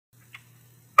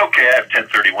Okay, I have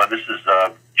 10:31. This is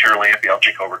Chair Lampy. I'll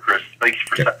take over, Chris. Thanks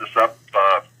for setting this up.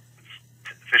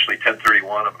 It's officially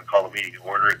 10:31. I'm going to call the meeting to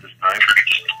order at this time.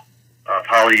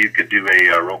 Holly, you could do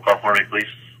a roll call for me, please.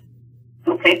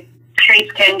 Okay.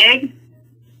 Trace Kendig.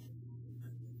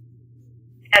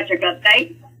 Patrick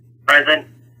Updike. Present.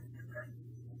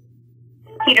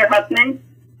 Peter Huffman.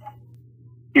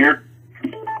 Here.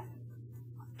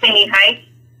 Cindy Height.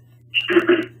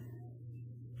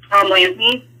 Tom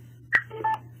Lampy.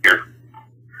 Here.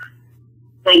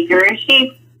 Blake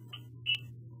Gurushi.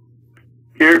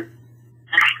 Here.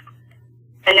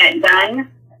 Annette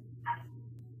Dunn.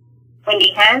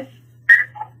 Wendy Hess.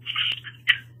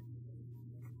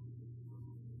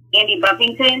 Andy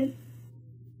Buffington.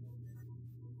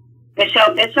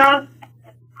 Michelle Bischoff.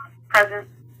 Present.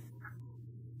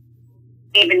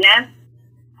 David Ness.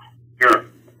 Here.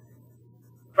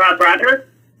 Rob Rodder.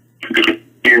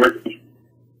 Here.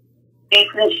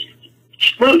 Jason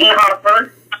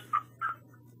Schlutenhofer.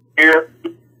 Here.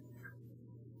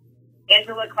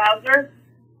 Angela Klauser.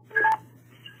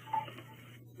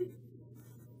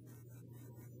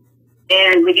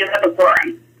 And we do have a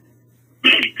quorum.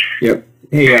 Yep.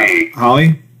 Hey,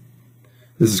 Holly,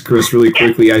 this is Chris. Really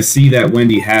quickly, I see that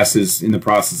Wendy Hess is in the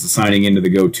process of signing into the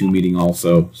GoTo meeting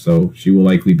also, so she will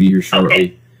likely be here shortly.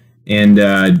 Okay. And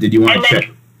did you want to check?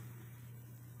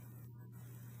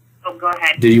 Oh, go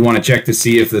ahead. Did you want to check to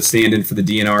see if the stand-in for the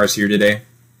DNR is here today?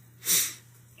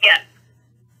 Yes.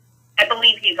 I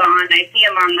believe he's on. I see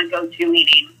him on the GoTo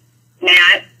meeting.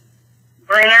 Matt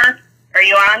Bruner, are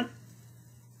you on?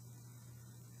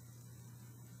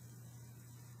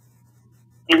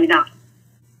 Maybe not.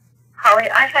 Holly,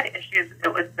 I had issues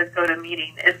with the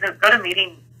GoToMeeting. Is the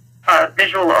GoToMeeting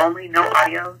visual only, no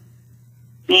audio?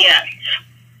 Yes.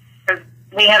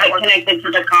 We have it connected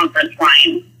to the conference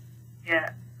line.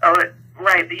 Yeah. Oh,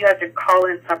 right. But you have to call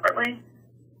in separately?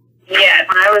 Yes.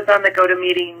 When I was on the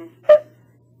GoToMeeting,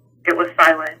 it was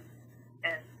silent.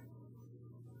 And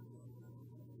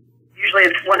usually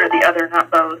it's one or the other,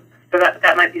 not both. So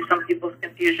that might be some people's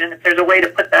confusion. If there's a way to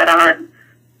put that on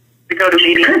the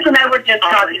GoToMeeting. Chris and I were just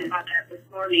talking about that this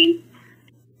morning.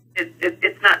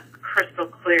 It's not crystal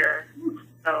clear.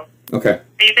 So. Okay.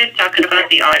 Are you guys talking about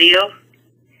the audio?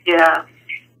 Yeah.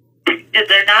 Is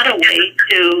there not a way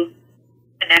to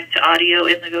connect to audio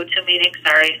in the GoToMeeting?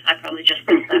 Sorry, I probably just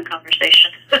missed that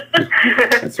conversation.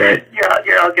 That's right.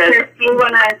 You're all good. Chris, do you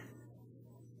want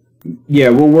to? Yeah,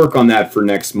 we'll work on that for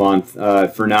next month.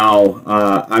 For now,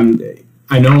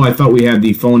 I thought we had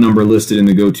the phone number listed in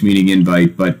the GoToMeeting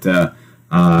invite, but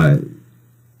I'm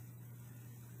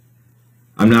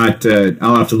not.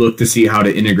 I'll have to look to see how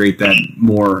to integrate that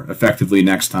more effectively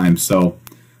next time. So,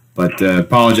 but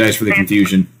apologize for the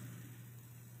confusion.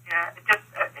 Yeah,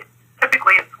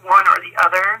 typically it's one or the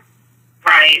other,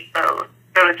 right? So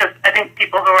it's just, I think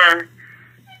people who are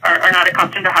not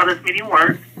accustomed to how this meeting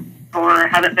works, or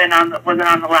haven't been wasn't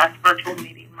on the last virtual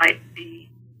meeting, might be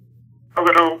a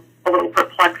little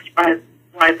perplexed by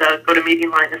why the GoToMeeting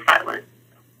line is silent.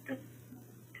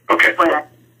 Okay.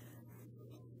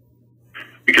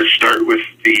 We could start with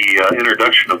the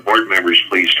introduction of board members,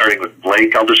 please, starting with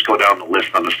Blake. I'll just go down the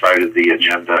list on the side of the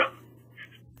agenda.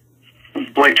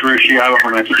 Blake Gurushi, Iowa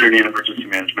Homeland Security and Emergency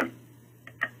Management.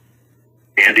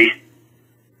 Andy.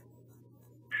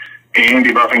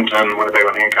 Andy Buffington, Winnebago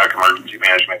and Hancock Emergency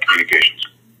Management Communications.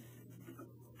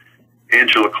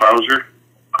 Angela Klauser.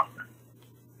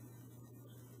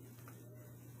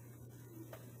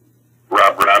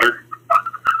 Rob Rodder.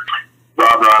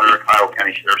 Rob Rodder, Iowa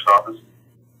County Sheriff's Office.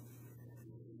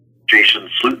 Jason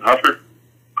Schlutenhofer.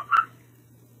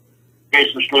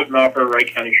 Jason Schlutenhofer, Wright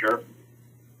County Sheriff.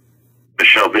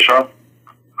 Michelle Bischoff.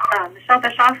 Michelle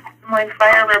Bischoff, Line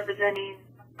Fire, representing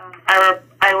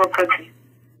Iowa Country.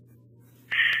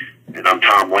 And I'm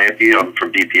Tom Lampy. I'm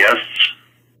from DPS.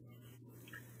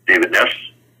 David Ness.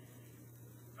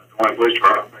 Police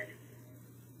Department.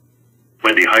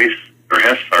 Wendy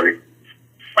Hess, sorry.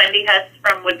 Wendy Hess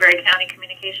from Woodbury County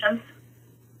Communications.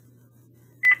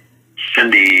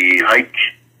 Cindy Hike.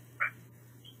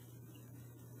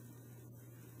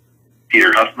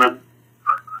 Peter Huffman.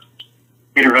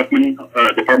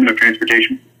 Department of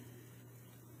Transportation.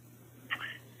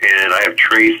 And I have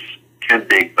Trace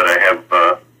Kendig, but I have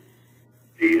the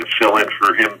fill-in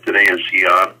for him today. Is he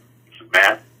on? Is it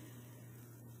Matt?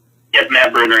 Yes,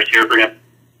 Matt Bruner is here for him.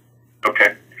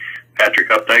 Okay. Patrick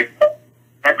Updike.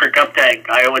 Patrick Updike,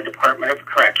 Iowa Department of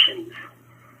Corrections.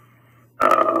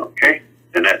 Okay.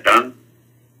 Annette Dunn.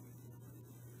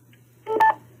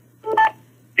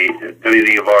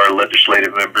 Any of our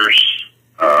legislative members,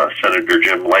 Senator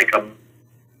Jim Lycum,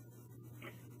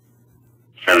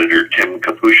 Senator Tim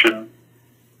Kapushin,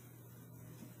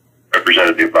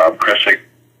 Representative Bob Kresick,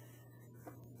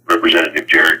 Representative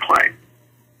Jared Klein.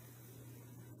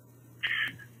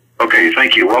 Okay,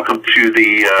 thank you. Welcome to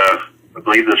the, I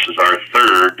believe this is our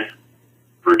third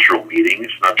virtual meeting.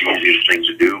 It's not the easiest thing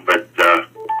to do, but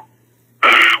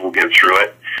we'll get through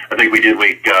it. I think we did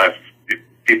wake,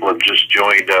 people have just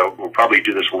joined. We'll probably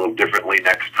do this a little differently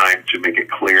next time to make it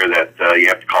clear that you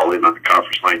have to call in on the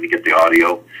conference line to get the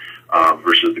audio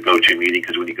versus the GoToMeeting,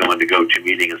 because when you go into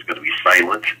GoToMeeting, it's going to be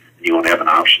silent, and you won't have an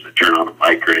option to turn on a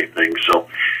mic or anything. So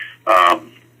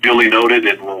duly noted,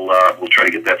 and we'll try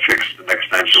to get that fixed the next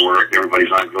time, so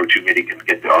everybody's on GoToMeeting and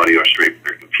get the audio straight from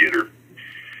their computer.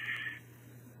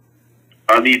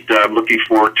 I'm looking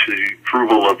forward to the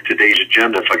approval of today's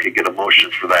agenda, if I could get a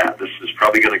motion for that. This is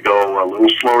probably going to go a little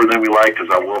slower than we like, because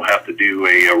I will have to do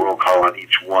a roll call on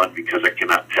each one, because I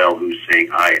cannot tell who's saying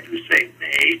aye and who's saying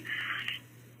nay.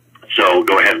 So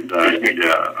go ahead and need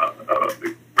a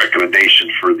recommendation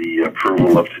for the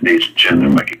approval of today's agenda,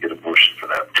 if I could get a motion for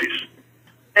that, please.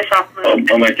 Bischoff. I'll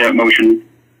make that motion.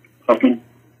 Huffman.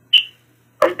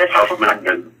 Huffman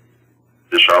and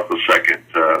Bischoff will second.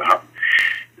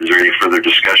 Is there any further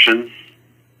discussion?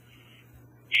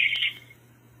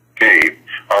 Okay,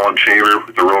 all in favor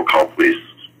with the roll call, please.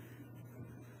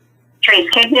 Trace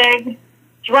Kendig. Do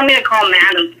you want me to call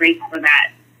Matt or Trace for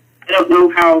that? I don't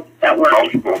know how that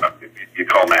works. You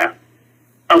call Matt.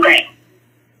 Okay.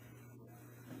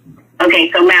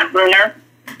 Okay, so Matt Bruner.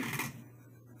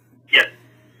 Yes.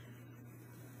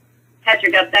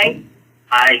 Patrick Updike.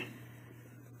 Aye.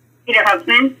 Peter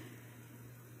Huffman.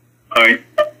 Aye.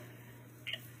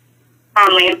 Tom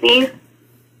Lampy.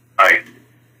 Aye.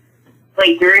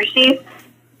 Blake Durushi.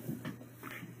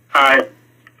 Aye.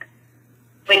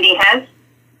 Wendy Hess.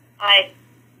 Aye.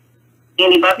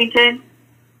 Andy Buffington.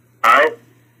 Aye.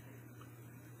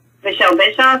 Michelle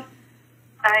Bischoff.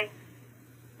 Aye.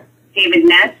 David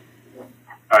Ness.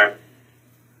 Aye.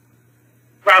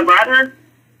 Rob Rotter.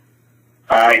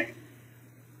 Aye.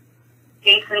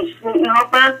 Jason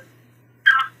Schlutenhofer.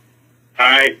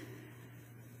 Aye.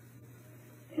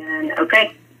 And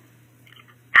okay.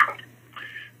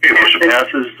 Okay, motion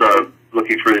passes.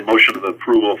 Looking for the motion of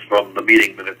approval from the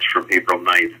meeting minutes from April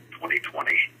 9th,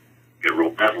 2020. Get a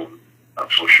roll call.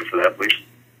 Motion for that, please.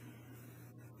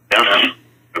 Yes.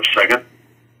 Have a second?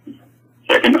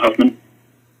 Second, Huffman.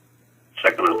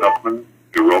 Second is Huffman.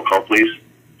 Your roll call, please.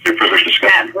 Is there further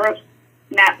discussion?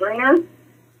 Matt Bruner.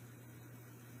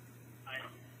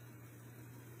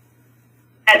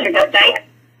 Patrick Updike.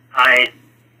 Aye.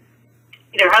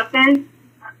 Peter Huffman.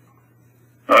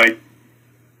 Aye.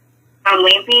 Tom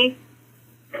Lampy.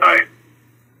 Aye.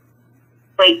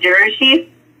 Blake Durushi.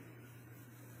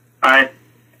 Aye.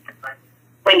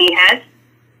 Wendy Hess.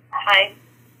 Aye.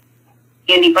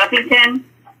 Andy Buffington.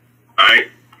 Aye.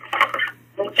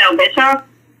 Michelle Bischoff.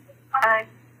 Aye.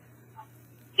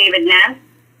 David Ness.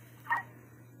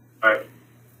 Aye.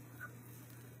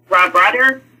 Rob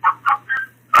Rotter.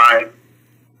 Aye.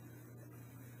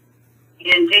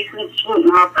 And Jason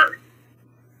Schlutenhofer.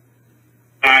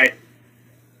 Aye.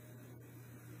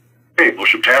 Okay,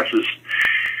 motion passes.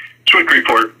 Swing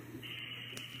report.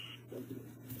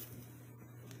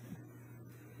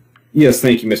 Yes,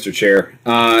 thank you, Mr. Chair.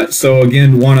 So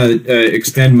again, want to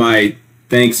extend my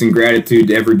thanks and gratitude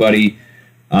to everybody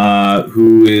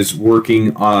who is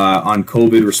working on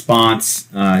COVID response.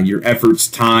 Your efforts,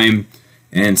 time,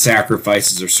 and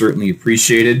sacrifices are certainly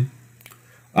appreciated.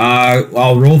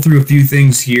 I'll roll through a few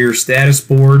things here. Status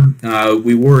board,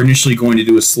 we were initially going to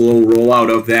do a slow rollout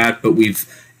of that, but we've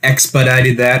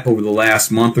expedited that over the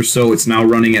last month or so. It's now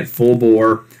running at full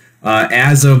bore.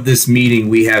 As of this meeting,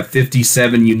 we have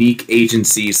 57 unique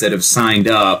agencies that have signed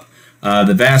up.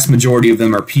 The vast majority of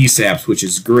them are PSAPs, which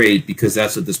is great because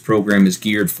that's what this program is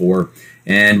geared for.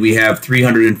 And we have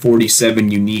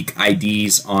 347 unique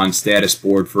IDs on status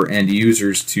board for end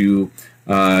users to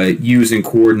use and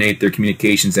coordinate their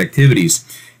communications activities.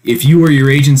 If you or your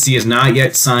agency has not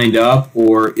yet signed up,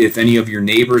 or if any of your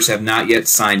neighbors have not yet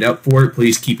signed up for it,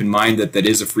 please keep in mind that that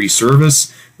is a free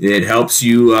service. It helps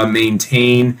you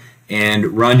maintain and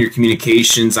run your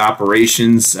communications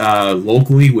operations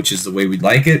locally, which is the way we'd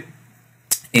like it,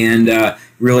 and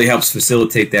really helps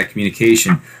facilitate that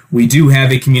communication. We do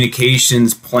have a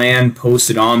communications plan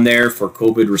posted on there for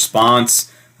COVID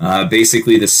response.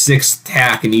 Basically, the 6th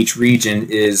TAC in each region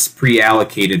is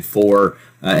pre-allocated for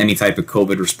any type of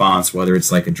COVID response, whether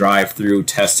it's like a drive-through,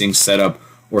 testing setup,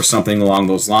 or something along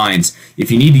those lines.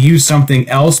 If you need to use something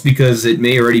else because it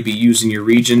may already be used in your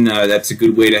region, that's a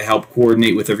good way to help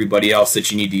coordinate with everybody else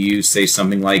that you need to use, say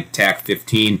something like TAC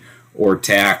 15 or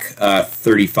TAC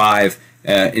 35,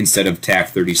 instead of TAC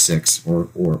 36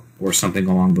 or something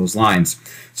along those lines.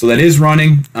 So that is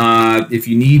running. If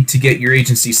you need to get your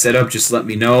agency set up, just let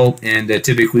me know, and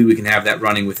typically we can have that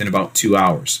running within about 2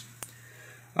 hours.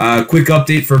 Quick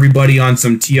update for everybody on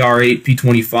some TR8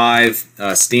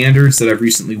 P25 standards that I've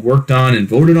recently worked on and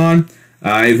voted on.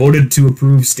 I voted to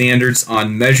approve standards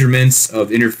on measurements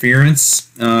of interference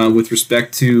with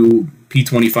respect to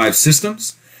P25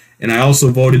 systems, and I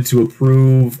also voted to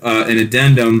approve an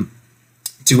addendum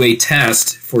to a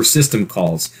test for system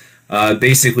calls.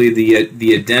 Basically,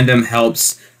 the addendum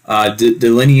helps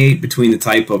delineate between the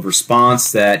type of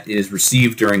response that is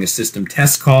received during a system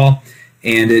test call,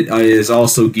 and it is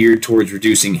also geared towards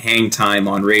reducing hang time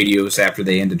on radios after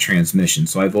they end a transmission.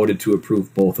 So I voted to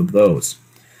approve both of those.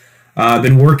 I've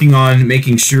been working on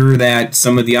making sure that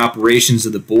some of the operations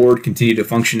of the board continue to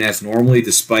function as normally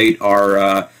despite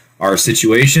our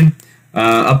situation.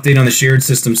 Update on the Shared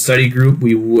System Study Group.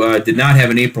 We did not have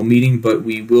an April meeting, but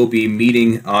we will be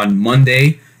meeting on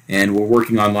Monday, and we're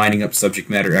working on lining up subject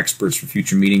matter experts for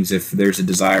future meetings. If there's a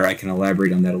desire, I can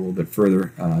elaborate on that a little bit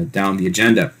further down the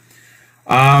agenda.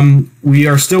 We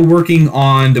are still working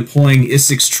on deploying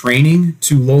ISICS training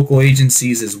to local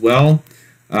agencies as well.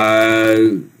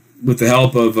 With the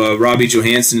help of Robbie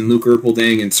Johansson and Luke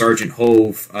Erpelding and Sergeant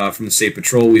Hove from the State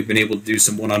Patrol, we've been able to do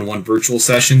some one-on-one virtual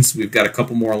sessions. We've got a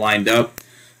couple more lined up.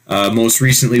 Most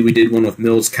recently, we did one with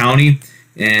Mills County,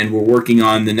 and we're working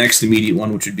on the next immediate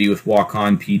one, which would be with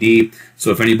Waukon PD.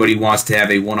 So if anybody wants to have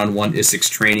a one-on-one ISICS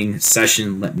training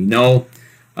session, let me know.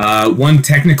 One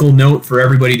technical note for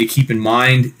everybody to keep in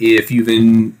mind: if you've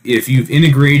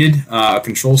integrated a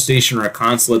control station or a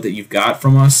consulate that you've got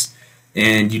from us,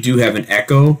 and you do have an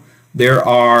echo, there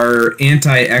are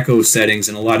anti-echo settings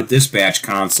in a lot of dispatch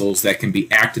consoles that can be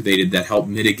activated that help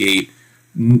mitigate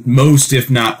most, if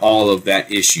not all, of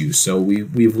that issue. So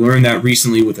we've learned that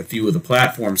recently with a few of the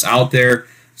platforms out there.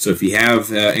 So if you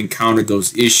have encountered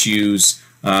those issues,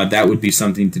 that would be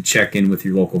something to check in with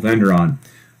your local vendor on.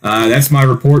 That's my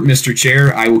report, Mr.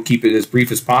 Chair. I will keep it as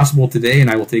brief as possible today,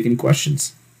 and I will take any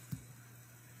questions.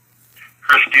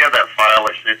 Chris, do you have that file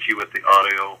I sent you with the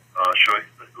audio showing?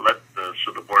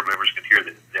 So the board members can hear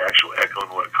the actual echo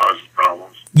and what causes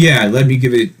problems. Yeah,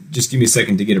 just give me a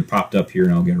second to get it popped up here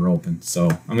and I'll get her open. So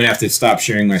I'm going to have to stop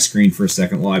sharing my screen for a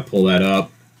second while I pull that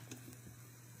up.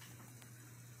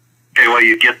 Okay, while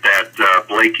you get that,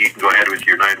 Blake, you can go ahead with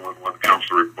your 911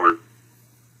 council report.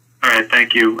 All right,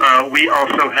 thank you. We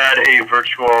also had a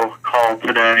virtual call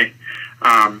today.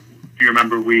 If you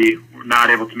remember, we were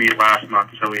not able to meet last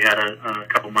month, so we had a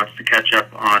couple months to catch up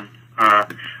on.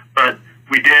 But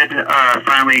we did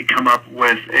finally come up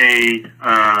with a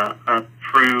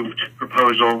approved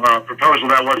proposal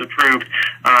that was approved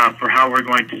for how we're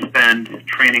going to spend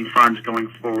training funds going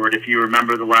forward. If you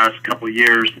remember the last couple of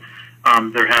years,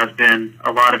 there has been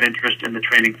a lot of interest in the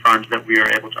training funds that we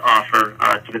are able to offer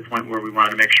to the point where we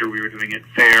wanted to make sure we were doing it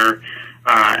fair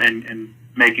and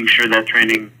making sure that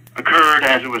training occurred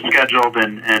as it was scheduled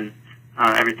and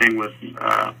everything was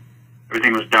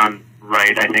done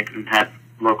right, I think, and had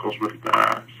locals with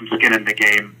some skin in the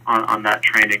game on that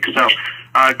training. So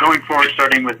going forward,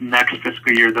 starting with next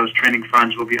fiscal year, those training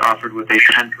funds will be offered with a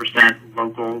 10%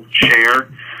 local share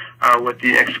with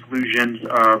the exclusions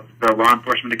of the Law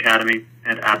Enforcement Academy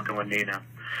and APCO and NENA.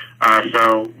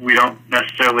 So we don't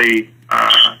necessarily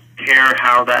care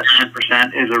how that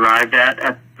 10% is arrived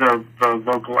at the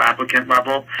local applicant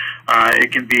level.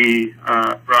 It can be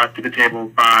brought to the table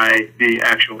by the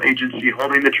actual agency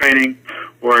holding the training,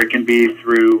 or it can be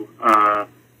through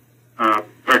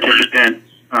participant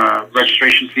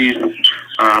registration fees.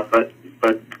 But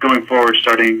going forward,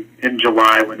 starting in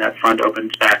July when that fund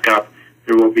opens back up,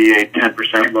 there will be a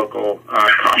 10% local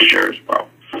cost share as well.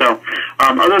 So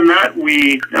other than that,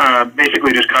 we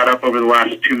basically just caught up over the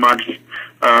last 2 months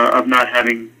of not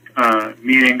having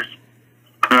meetings.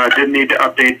 Did need to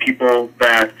update people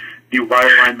that the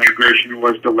wireline migration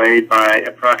was delayed by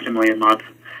approximately a month.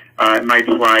 It might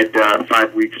slide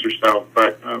 5 weeks or so,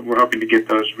 but we're hoping to get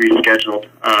those rescheduled,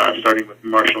 starting with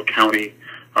Marshall County,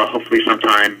 hopefully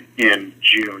sometime in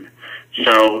June.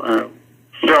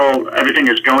 So everything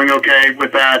is going okay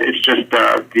with that. It's just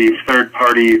the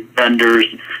third-party vendors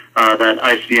that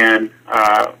ICN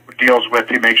deals with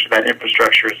to make sure that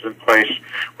infrastructure is in place.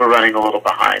 We're running a little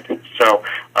behind. So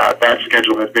that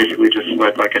schedule has basically just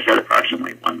slid, like I said,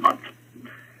 approximately 1 month.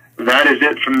 That is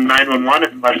it from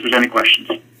 911, unless there's any questions.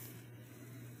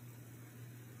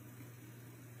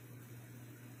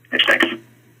 Thanks.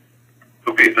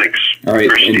 Okay, thanks. All right.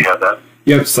 Chris, do you have that?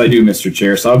 Yes, I do, Mr.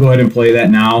 Chair. So I'll go ahead and play that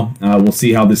now. We'll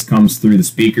see how this comes through the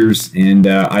speakers, and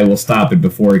I will stop it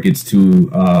before it gets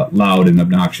too loud and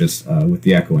obnoxious with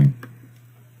the echoing.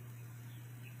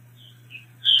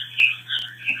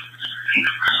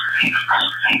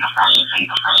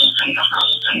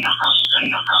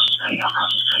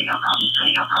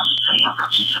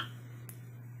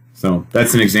 So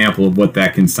that's an example of what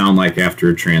that can sound like after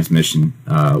a transmission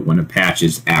when a patch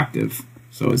is active.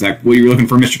 So is that what you were looking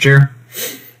for, Mr. Chair?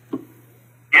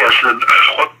 Yes, and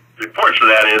what the importance of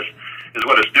that is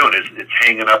what it's doing is it's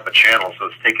hanging up a channel, so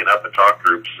it's taking up a talk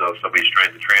group. So if somebody's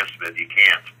trying to transmit, you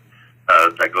can't.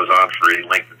 That goes on for any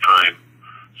length of time.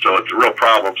 So it's a real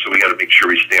problem. So we got to make sure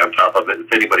we stay on top of it.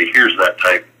 If anybody hears that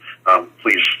type,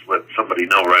 please let somebody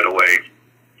know right away.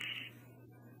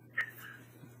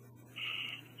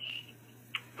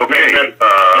 Okay.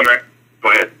 Go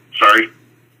ahead. Sorry.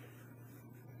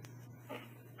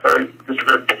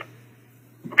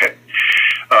 Okay.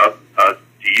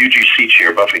 The UGC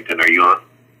chair, Buffington, are you on?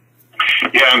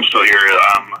 Yeah, I'm still here.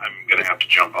 I'm going to have to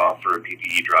jump off for a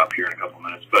PPE drop here in a couple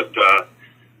minutes. But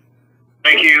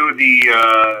thank you.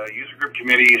 The user group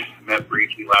committee met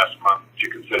briefly last month to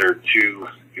consider 2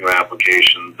 new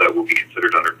applications that will be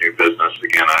considered under new business.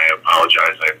 Again, I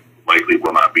apologize. I likely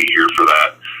will not be here for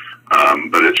that.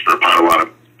 But it's for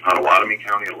Potawatomi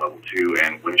County at level 2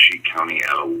 and Winship County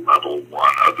at a level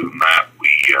 1. Other than that,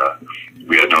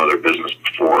 we had no other business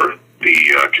before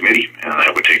the committee, and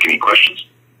I would take any questions.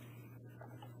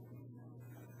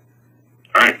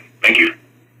 All right, thank you.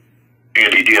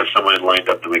 Andy, do you have someone lined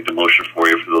up to make the motion for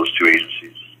you for those 2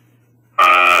 agencies?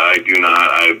 I do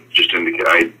not. I just indicated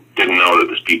I didn't know that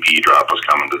this PPE drop was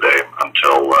coming today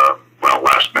until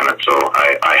last minute. So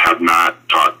I have not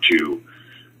talked to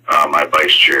my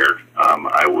vice chair.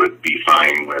 I would be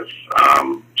fine with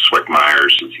Swickmeyer,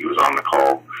 since he was on the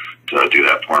call, to do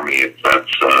that for me if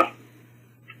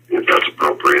that's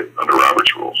appropriate under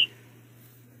Robert's rules.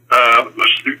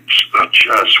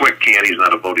 Swick can't. He's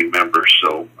not a voting member,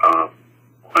 so we'll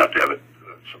have to have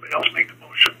somebody else make the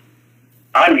motion.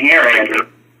 I'm here, Andrew.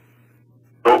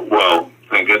 Oh, well,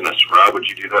 thank goodness. Rob, would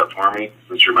you do that for me,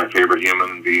 since you're my favorite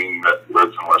human being that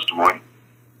lives in West Des Moines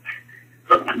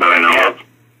that I know of?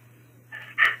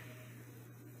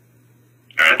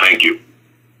 All right, thank you.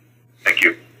 Thank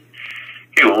you.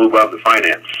 Okay, we'll move on to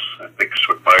finance. I think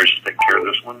Swickmeyer's taking care of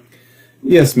this one.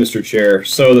 Yes, Mr. Chair.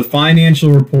 So the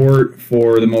financial report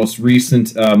for the most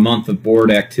recent month of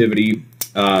board activity,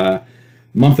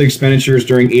 monthly expenditures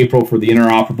during April for the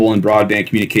Interoperable and Broadband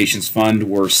Communications Fund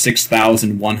were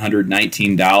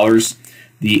 $6,119.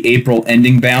 The April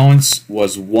ending balance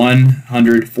was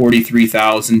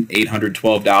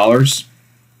 $143,812.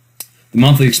 The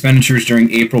monthly expenditures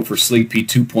during April for SLIGP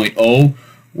 2.0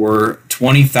 were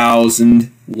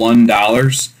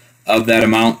 $20,001. Of that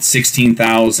amount,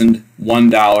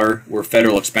 $16,001 were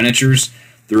federal expenditures.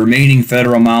 The remaining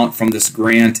federal amount from this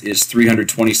grant is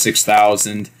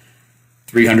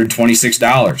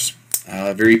 $326,326.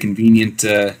 Very convenient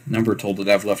number total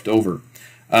to have left over.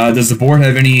 Does the board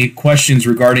have any questions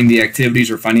regarding the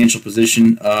activities or financial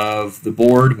position of the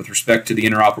board with respect to the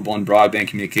Interoperable and Broadband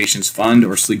Communications Fund,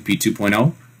 or SLIGP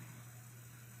 2.0?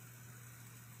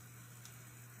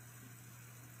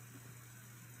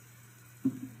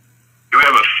 Do we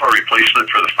have a replacement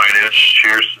for the finance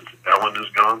chair since Ellen is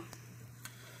gone?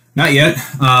 Not yet.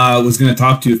 I was going to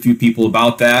talk to a few people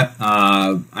about that.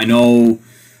 I know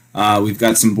we've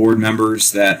got some board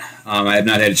members that I have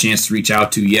not had a chance to reach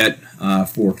out to yet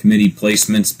for committee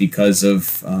placements because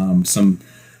of some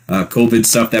COVID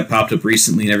stuff that popped up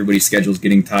recently, and everybody's schedule is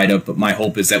getting tied up. But my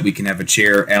hope is that we can have a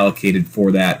chair allocated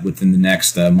for that within the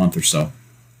next month or so.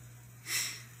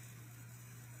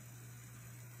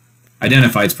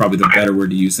 Identified is probably the better word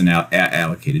to use than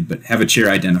allocated, but have a chair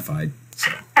identified.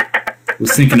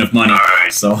 Was thinking of money,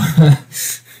 so. Okay.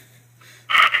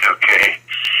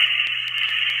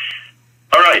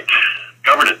 All right.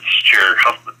 Governance Chair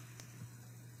Huffman.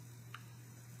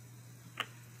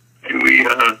 And we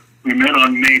met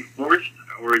on May 4th.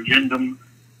 Our agenda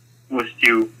was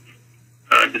to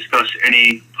discuss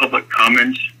any public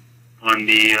comments on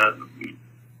the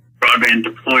broadband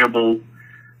deployable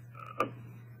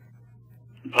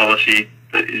policy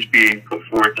that is being put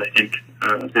forth, I think,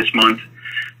 this month.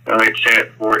 It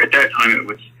sat for, at that time, it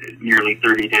was nearly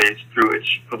 30 days through its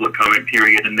public comment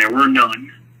period, and there were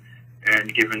none.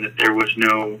 And given that there was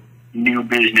no new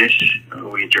business,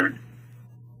 we adjourned.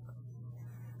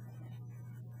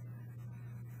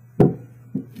 Okay,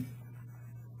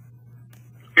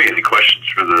 any questions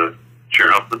for the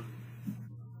Chair Huffman?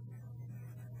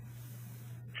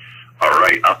 All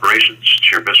right, Operations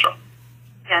Chair Bischoff.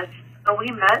 Yes, we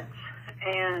met a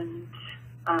and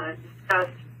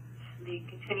discussed the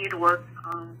continued work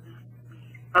on the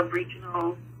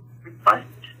sub-regional request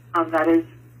that is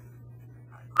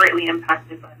greatly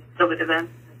impacted by the COVID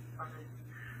events as far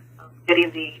as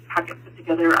getting the packet put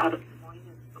together out of Des Moines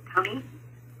and Cook County.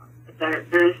 But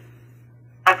there's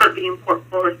effort being put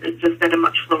forth, it's just at a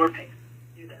much slower pace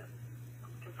due to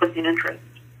conflicting interest.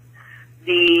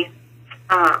 We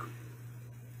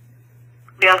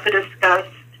also discussed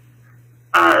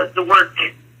the work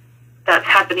that's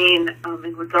happening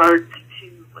in regards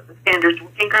to what the standards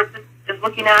working group is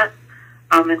looking at,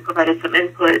 and provided some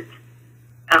input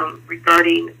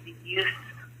regarding the use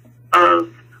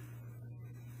of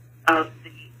the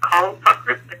call talk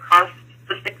groups across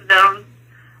the 6 zones,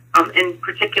 in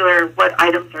particular what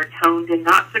items are toned and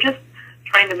not. So just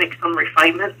trying to make some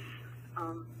refinements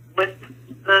with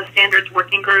the standards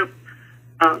working group.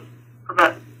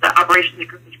 The operations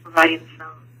group is providing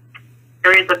some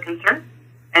areas of concern,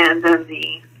 and then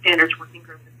the standards working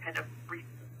group is kind of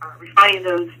refining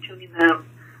those, tuning them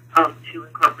to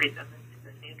incorporate them into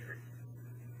the standards.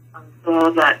 So all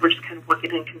of that, we're just kind of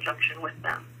working in conjunction with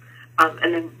them.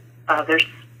 And then there's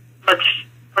much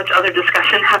other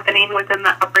discussion happening within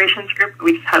the operations group.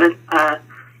 We just haven't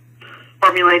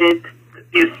formulated,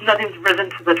 nothing's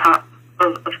risen to the top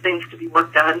of things to be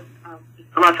worked on.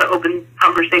 Lots of open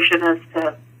conversation as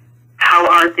to how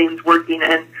are things working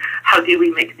and how do we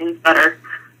make things better.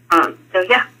 So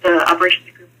yeah, the operations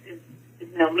group is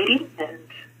now meeting and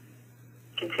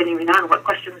continuing on. What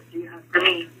questions do you have for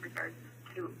me in regards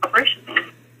to operations?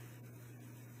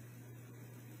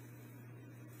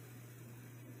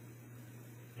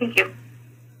 Thank you.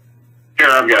 Here,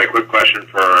 I've got a quick question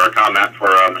for a comment for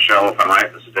Michelle, if I'm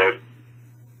right. This is Dave.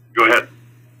 Go ahead.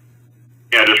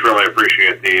 Yeah, just really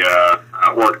appreciate the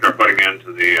work they're putting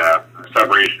into the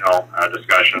sub-regional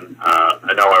discussion.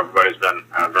 I know everybody's been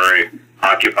very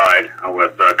occupied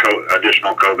with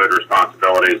additional COVID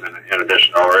responsibilities and in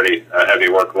addition to already a heavy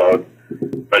workload.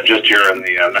 But just here in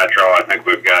the metro, I think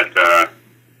we've got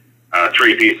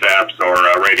 3 PSAPs or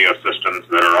radio systems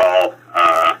that are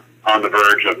all on the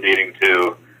verge of needing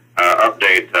to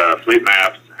update fleet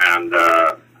maps and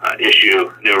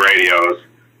issue new radios,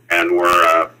 and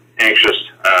we're anxious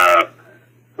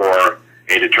for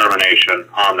a determination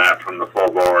on that from the full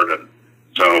board. And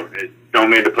so don't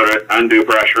mean to put undue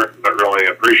pressure, but really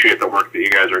appreciate the work that you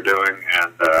guys are doing,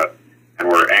 and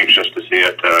we're anxious to see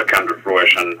it come to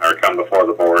fruition or come before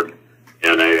the board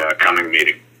in a coming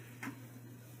meeting.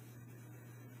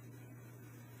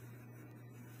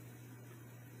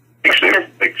 Thanks, Dave.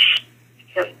 Thanks.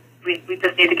 Yep. We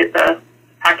just need to get the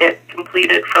packet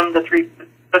completed from the three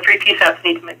PSAPs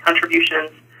need to make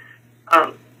contributions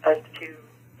as to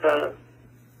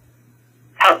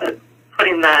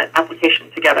putting that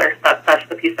application together. That's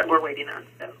the piece that we're waiting on.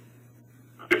 So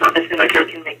as soon as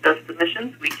we can make those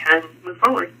submissions, we can move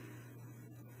forward.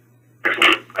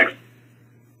 Excellent. Thanks.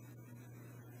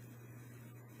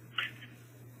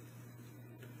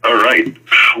 All right.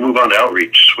 We'll move on to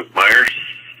outreach with Myers.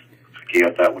 You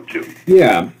got that one too.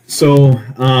 Yeah. So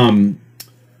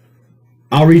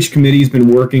Outreach Committee's been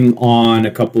working on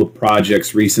a couple of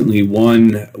projects recently.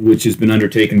 One which has been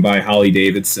undertaken by Holly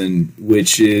Davidson,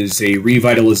 which is a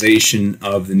revitalization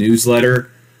of the newsletter.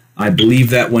 I believe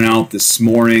that went out this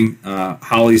morning.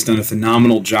 Holly's done a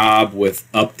phenomenal job with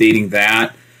updating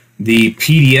that. The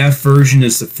PDF version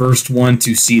is the first one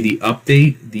to see the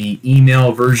update. The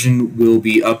email version will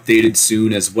be updated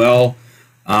soon as well.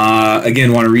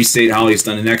 Again, want to restate Holly's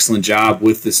done an excellent job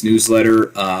with this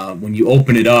newsletter. When you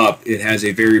open it up, it has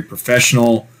a very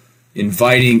professional,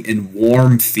 inviting, and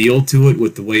warm feel to it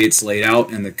with the way it's laid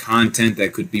out and the content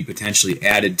that could be potentially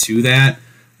added to that.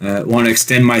 Want to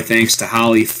extend my thanks to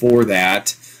Holly for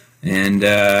that. And,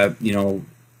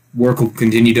 work will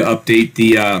continue to update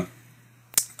the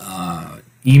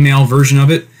email version of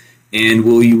it. And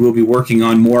we'll be working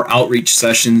on more outreach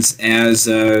sessions as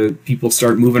people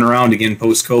start moving around again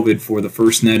post-COVID for the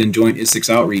FirstNet and joint ISICS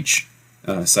outreach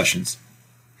sessions.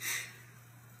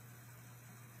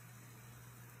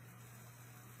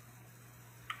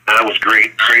 That was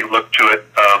great. Great look to it.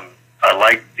 I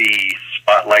like the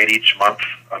spotlight each month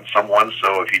on someone,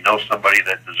 so if you know somebody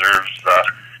that deserves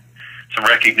some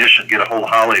recognition, get a hold of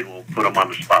Holly and we'll put them on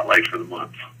the spotlight for the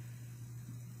month.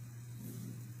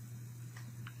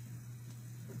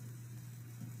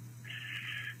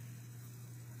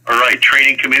 All right,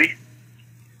 training committee.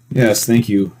 Yes, thank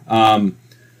you.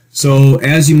 So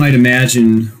as you might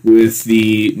imagine, with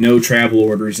the no travel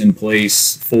orders in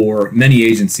place for many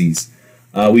agencies,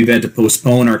 we've had to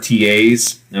postpone our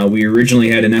TAs. We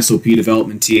originally had an SOP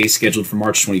development TA scheduled for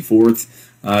March 24th.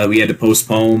 We had to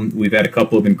postpone. We've had a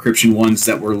couple of encryption ones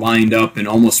that were lined up and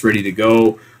almost ready to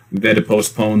go. We've had to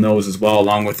postpone those as well,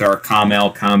 along with our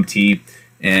ComL, ComT,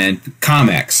 and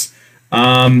ComX.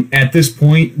 At this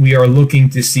point, we are looking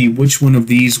to see which one of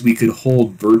these we could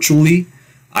hold virtually.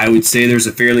 I would say there's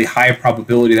a fairly high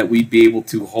probability that we'd be able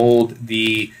to hold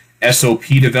the SOP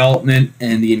development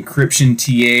and the encryption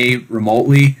TA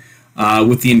remotely.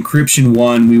 With the encryption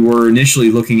one, we were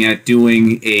initially looking at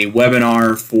doing a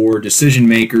webinar for decision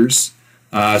makers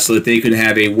so that they could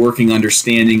have a working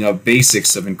understanding of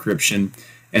basics of encryption,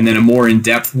 and then a more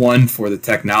in-depth one for the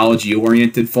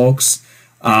technology-oriented folks.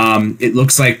 It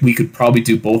looks like we could probably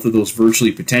do both of those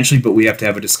virtually potentially, but we have to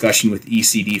have a discussion with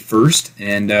ECD first,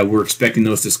 and we're expecting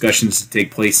those discussions to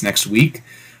take place next week.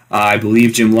 I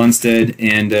believe Jim Lundstedt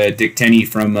and Dick Tenney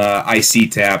from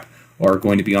ICTAP are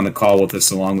going to be on the call with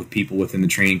us, along with people within the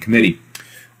training committee.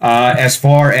 As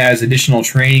far as additional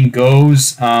training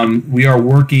goes, we are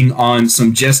working on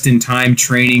some just-in-time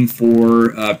training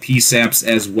for PSAPs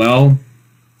as well.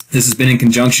 This has been in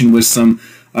conjunction with some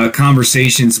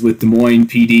conversations with Des Moines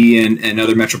PD and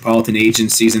other metropolitan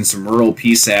agencies and some rural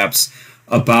PSAPs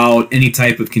about any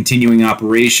type of continuing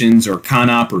operations or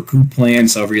CONOP or COOP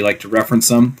plans, however you like to reference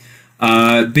them.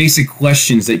 Basic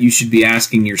questions that you should be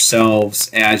asking yourselves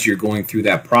as you're going through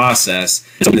that process.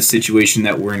 In the situation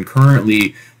that we're in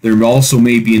currently, there also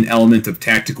may be an element of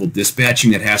tactical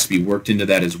dispatching that has to be worked into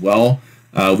that as well.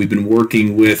 We've been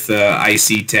working with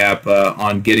ICTAP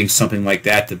on getting something like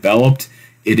that developed.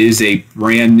 It is a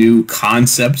brand new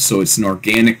concept, so it's an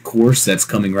organic course that's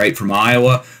coming right from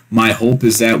Iowa. My hope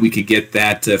is that we could get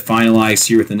that finalized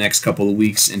here within the next couple of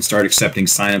weeks and start accepting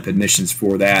sign-up admissions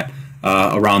for that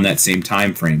around that same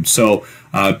time frame. So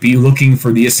be looking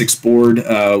for the ISICS board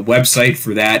website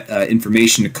for that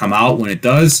information to come out when it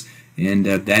does, and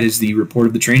that is the report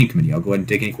of the training committee. I'll go ahead and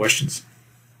take any questions.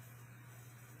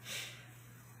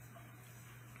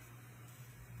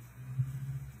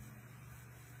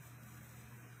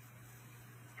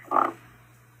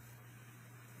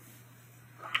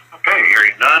 Okay,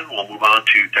 hearing none, we'll move on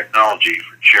to technology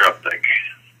for Chair Updike.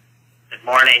 Good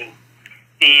morning.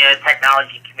 The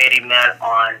Technology Committee met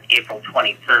on April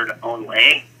 23rd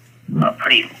only.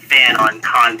 Pretty thin on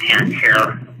content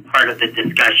here. Part of the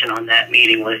discussion on that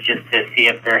meeting was just to see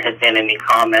if there had been any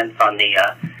comments on the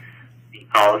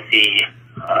policy,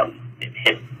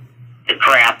 the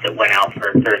draft that went out for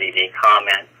a 30-day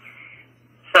comment.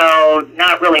 So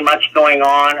not really much going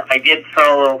on. I did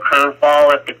throw a little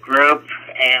curveball at the group,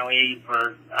 and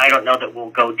I don't know that we'll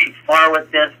go too far with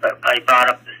this, but I brought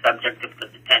up the subject of the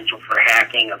potential for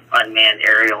hacking of unmanned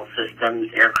aerial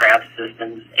systems, aircraft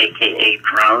systems, aka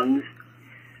drones.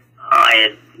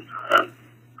 I had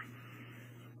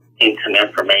seen some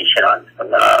information on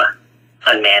some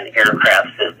unmanned aircraft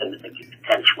systems that could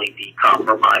potentially be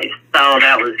compromised. So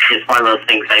that was just one of those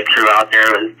things I threw out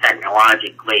there. It was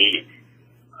technologically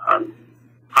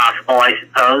possible, I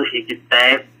suppose you could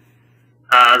say.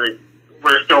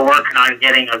 We're still working on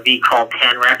getting a VCall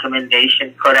 10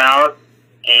 recommendation put out.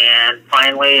 And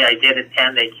finally, I did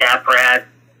attend a CAPRAD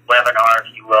webinar,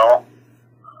 if you will,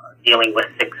 dealing with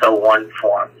 601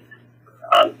 forms.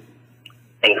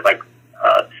 Things like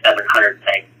 700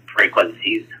 meg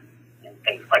frequencies and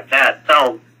things like that.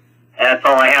 So that's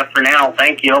all I have for now.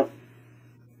 Thank you.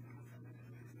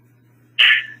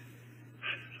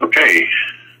 Okay,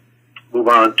 move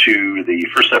on to the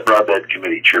First Step Broadband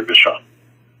Committee, Chair Bischoff.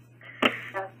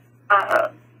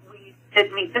 We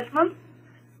did meet this month,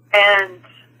 and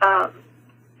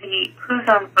the Who's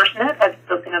on FirstNet, I've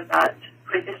spoken of that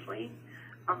previously,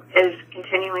 is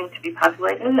continuing to be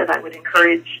populated, and I would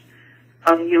encourage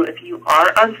you, if you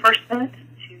are on FirstNet,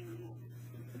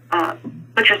 to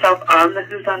put yourself on the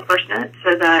Who's on FirstNet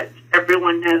so that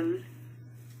everyone knows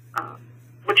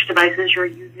which devices you're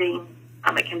using.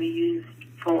 It can be used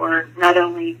for not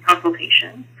only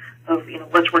consultation of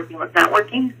what's working, what's not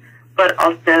working, but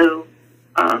also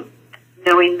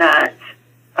knowing that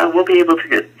we'll be able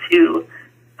to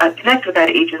connect with that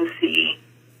agency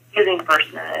using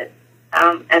FirstNet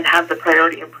and have the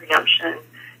priority and preemption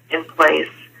in place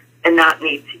and not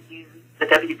need to use the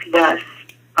WPS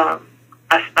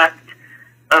aspect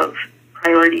of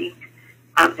priority.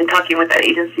 In talking with that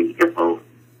agency, it will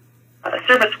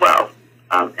serve us well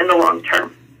in the long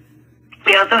term.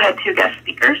 We also had two guest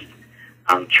speakers,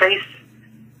 Trace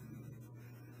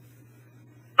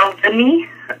Alvini.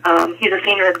 He's a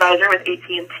senior advisor with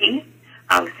AT&T,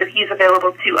 so he's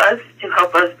available to us to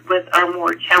help us with our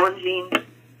more challenging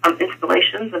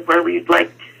installations of where we'd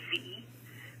like to see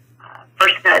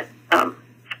FirstNet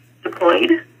deployed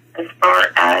deployed as far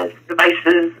as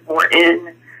devices or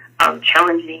in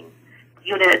challenging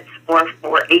units or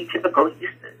for atypical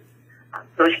uses.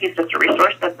 So he's just a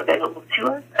resource that's available to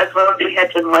us, as well as we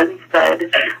had Jim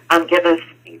Lenstead give us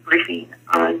a briefing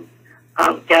on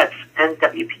GETS and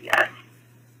WPS.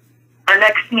 Our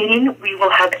next meeting, we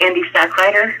will have Andy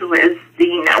Stackrider, who is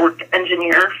the network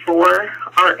engineer for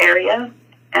our area,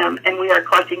 and we are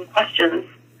collecting questions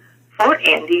for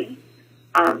Andy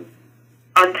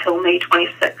until May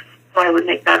 26th. So I would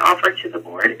make that offer to the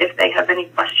board if they have any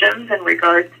questions in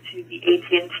regards to the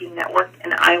AT&T network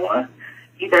in Iowa,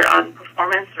 either on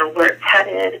performance or where it's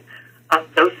headed,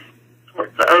 those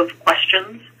sorts of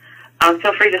questions.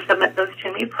 Feel free to submit those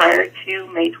to me prior to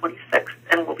May 26th,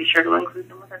 and we'll be sure to include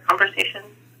them with our conversation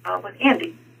with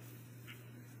Andy.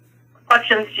 What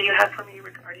questions do you have for me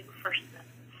regarding First Net?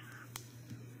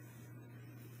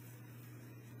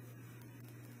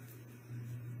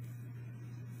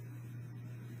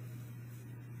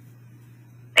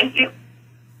 Thank you.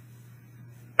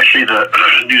 Actually,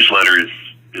 the newsletter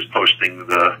is posting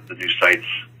the new sites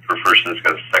for FirstNet. It's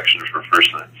got a section for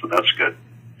FirstNet, so that's good.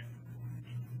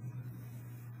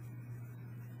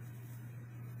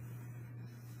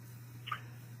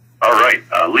 All right,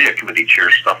 Leah Committee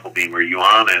Chair Stufflebeam, are you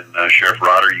on? And Sheriff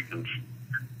Rotter, you can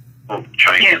both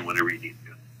chime in whenever you need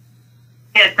to.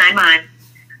 Yes, I'm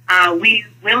on. We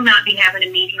will not be having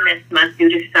a meeting this month due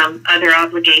to some other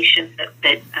obligations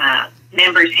that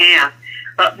members have.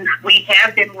 But we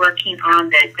have been working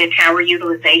on the tower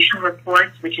utilization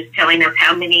reports, which is telling us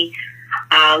how many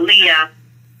LEA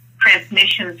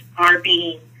transmissions are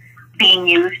being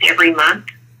used every month.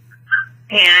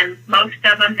 And most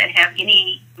of them that have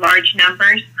any large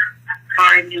numbers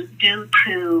are due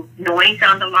to noise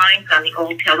on the lines, on the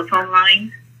old telephone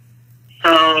lines.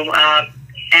 So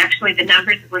actually the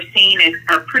numbers that we're seeing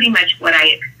are pretty much what I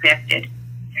expected.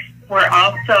 We're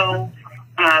also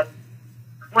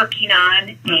working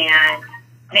on and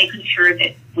making sure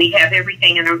that we have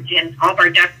everything in all of our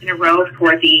ducks in a row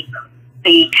for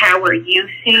the tower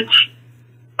usage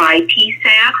by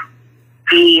PSAP,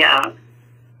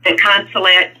 the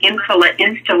consulate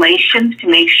installations to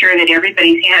make sure that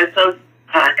everybody has those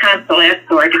consulates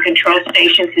or the control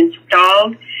stations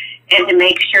installed, and to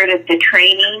make sure that the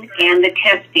training and the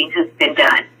testing has been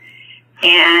done.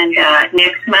 And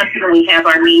next month when we have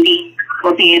our meeting,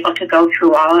 we'll be able to go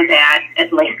through all of that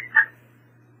at length.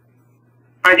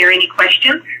 Are there any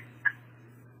questions?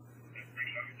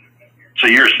 So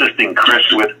you're assisting Chris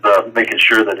with making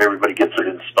sure that everybody gets it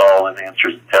installed and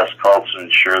answers the test calls to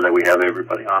ensure that we have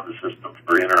everybody on the system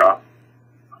for interop?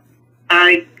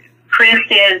 Chris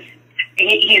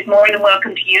he's more than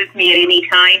welcome to use me at any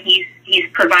time. He's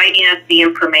providing us the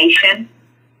information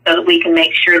so that we can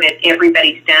make sure that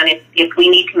everybody's done. If we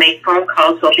need to make phone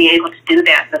calls, we'll be able to do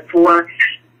that before,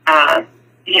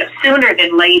 sooner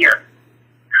than later.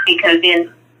 Because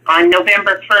on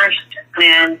November 1st,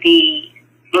 when the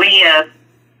LEA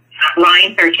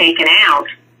lines are taken out,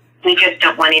 we just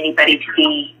don't want anybody to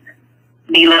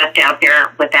be left out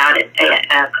there without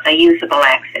a usable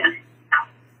access.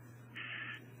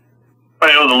 I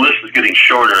know the list is getting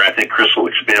shorter. I think Chris will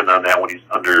expand on that when he's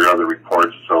under other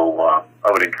reports. So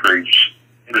I would encourage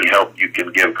any help you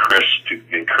can give Chris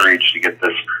to get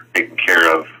this taken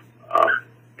care of.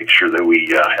 Make sure that we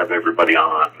have everybody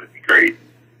on. It'd be great.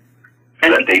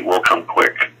 And that date will come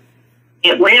quick.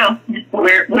 It will.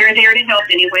 We're there to help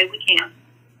any way we can.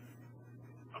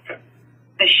 Okay.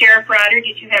 Sheriff Rotter,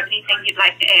 did you have anything you'd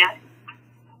like to add?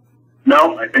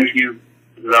 No, I think you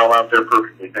put it all out there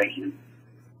perfectly. Thank you.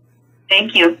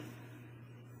 Thank you.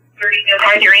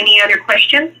 Are there any other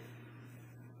questions?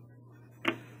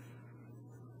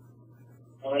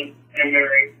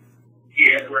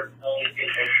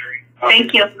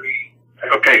 Thank you.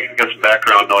 Okay, you got some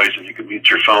background noise. If you could mute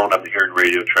your phone, I'm hearing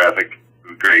radio traffic. It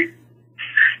would be great.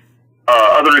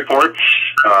 Other reports.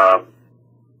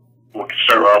 We'll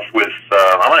start off with,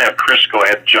 I'm going to have Chris go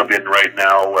ahead and jump in right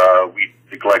now. We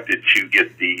neglected to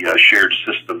get the Shared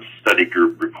Systems Study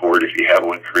Group report. If you have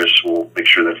one, Chris, we'll make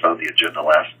sure that's on the agenda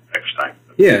next time.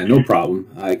 Yeah, no problem.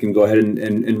 I can go ahead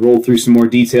and roll through some more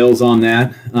details on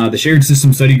that. The Shared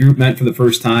Systems Study Group met for the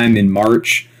first time in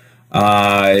March.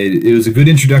 It was a good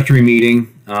introductory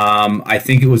meeting. I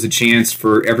think it was a chance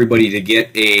for everybody to get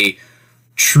a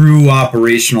true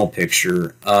operational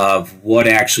picture of what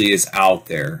actually is out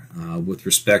there with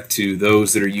respect to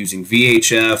those that are using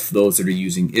VHF, those that are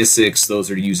using ISICS, those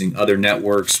that are using other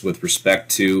networks with respect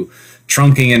to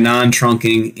trunking and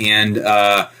non-trunking. And,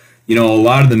 a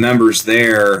lot of the members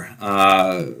there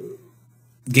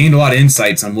gained a lot of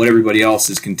insights on what everybody else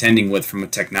is contending with from a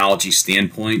technology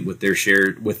standpoint with their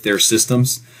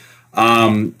systems.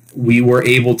 we were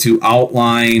able to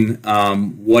outline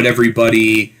what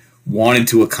everybody wanted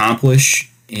to accomplish,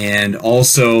 and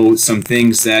also some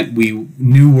things that we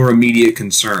knew were immediate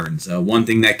concerns. One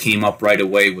thing that came up right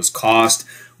away was cost.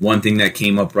 One thing that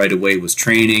came up right away was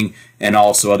training, and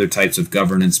also other types of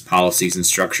governance policies and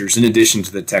structures in addition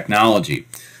to the technology.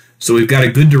 So we've got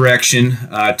a good direction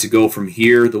to go from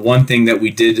here. The one thing that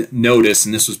we did notice,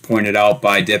 and this was pointed out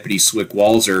by Deputy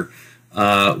Swick-Walzer,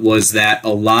 was that a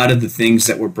lot of the things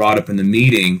that were brought up in the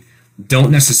meeting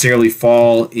don't necessarily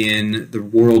fall in the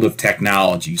world of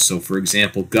technology. So for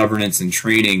example, governance and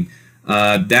training,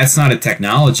 that's not a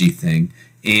technology thing.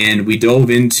 And we dove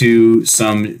into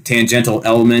some tangential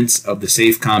elements of the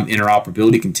SafeCom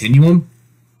interoperability continuum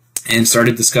and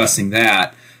started discussing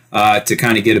that to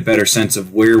kind of get a better sense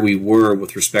of where we were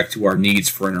with respect to our needs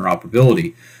for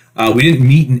interoperability. We didn't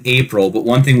meet in April, but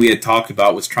one thing we had talked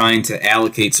about was trying to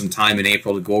allocate some time in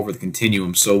April to go over the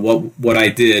continuum. So what I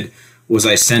did was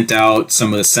I sent out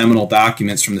some of the seminal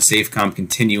documents from the SafeCom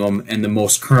continuum and the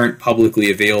most current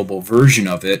publicly available version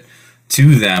of it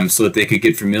to them so that they could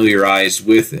get familiarized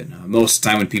with it. Most of the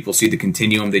time when people see the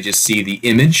continuum, they just see the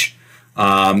image.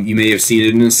 You may have seen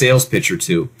it in a sales pitch or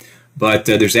two. But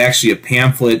there's actually a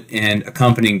pamphlet and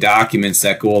accompanying documents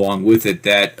that go along with it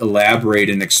that elaborate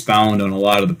and expound on a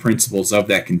lot of the principles of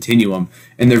that continuum,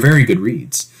 and they're very good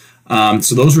reads.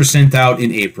 So those were sent out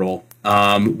in April.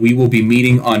 We will be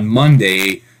meeting on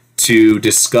Monday to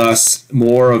discuss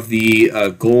more of the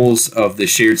goals of the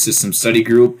Shared Systems Study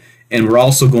Group, and we're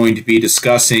also going to be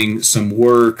discussing some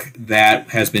work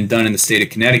that has been done in the state of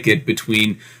Connecticut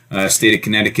between state of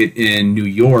Connecticut and New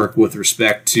York with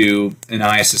respect to an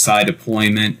ISSI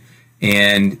deployment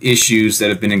and issues that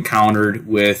have been encountered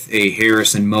with a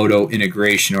Harris and Moto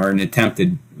integration or an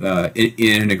attempted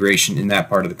integration in that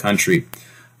part of the country.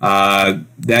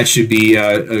 That should be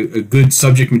a good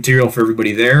subject material for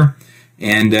everybody there,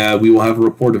 and we will have a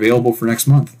report available for next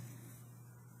month.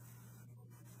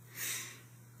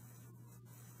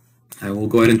 I will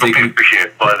go ahead and take it. Appreciate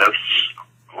it. Glad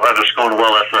that's going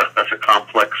well. That's a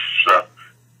complex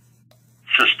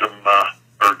system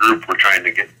or group we're trying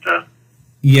to get.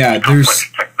 Yeah,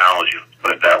 there's technology.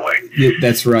 Put it that way. Yeah,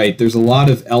 that's right. There's a lot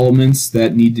of elements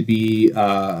that need to be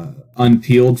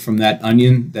unpeeled from that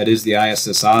onion that is the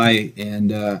ISSI,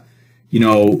 and you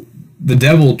know, the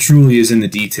devil truly is in the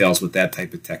details with that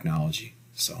type of technology.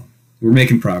 So we're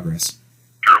making progress.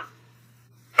 Sure.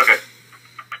 Okay.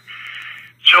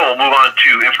 So we'll move on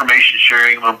to information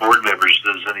sharing among board members.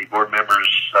 Does any board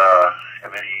members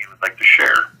have any you would like to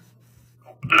share?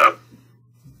 Open it up.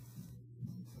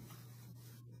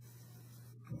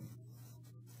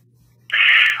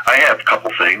 I have a couple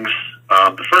things.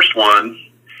 The first one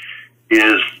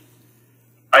is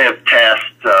I have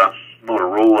tasked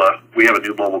Motorola. We have a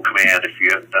new mobile command. If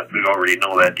you already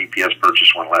know that, DPS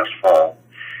purchased one last fall,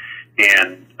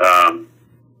 and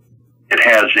it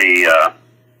has a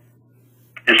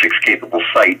ISICS capable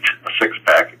site, a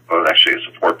 6-pack, well, actually it's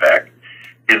a 4-pack,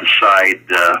 inside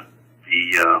the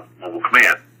mobile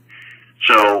command.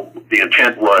 So the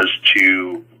intent was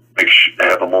to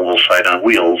have a mobile site on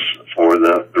wheels for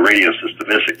the radio system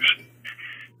ISICS.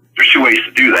 There's two ways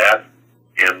to do that,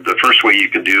 and the first way you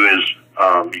can do is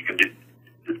you can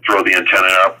throw the antenna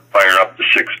up, fire up the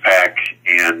 6-pack,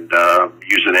 and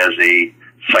use it as a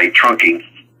site trunking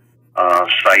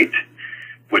site,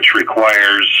 which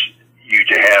requires you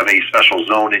to have a special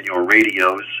zone in your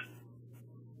radios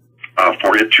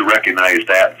for it to recognize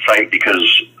that site,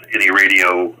 because any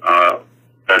radio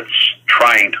that's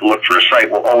trying to look for a site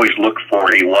will always look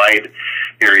for a wide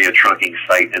area trunking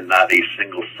site and not a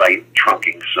single site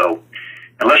trunking. So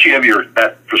unless you have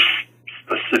that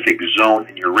specific zone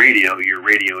in your radio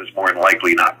is more than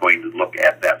likely not going to look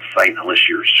at that site unless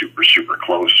you're super, super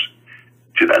close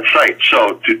to that site.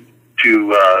 So to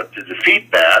defeat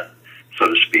that, so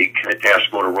to speak, I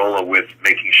tasked Motorola with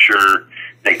making sure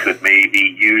they could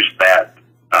maybe use that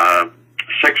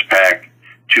 6-pack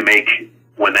to make,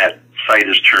 when that site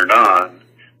is turned on,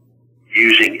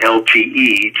 using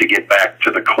LTE to get back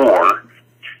to the core,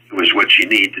 was what you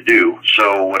need to do.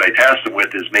 So what I tasked them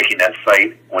with is making that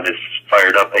site, when it's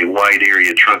fired up, a wide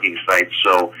area trunking site.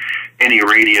 So any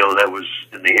radio that was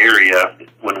in the area,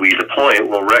 when we deploy it,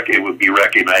 it would be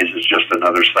recognized as just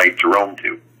another site to roam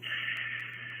to.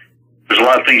 There's a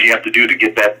lot of things you have to do to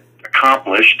get that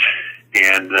accomplished,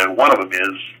 and one of them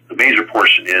is, the major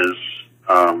portion is,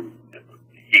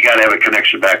 you got to have a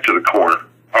connection back to the core.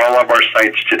 All of our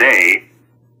sites today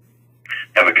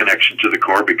have a connection to the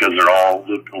core because they're all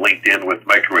linked in with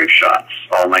microwave shots,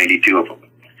 all 92 of them.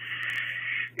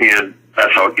 And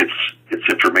that's how it gets its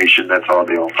information. That's how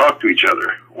they all talk to each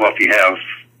other. Well, if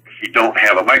you don't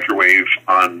have a microwave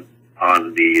on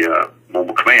the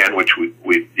mobile command, which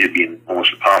it'd be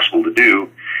almost impossible to do,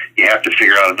 you have to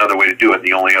figure out another way to do it. And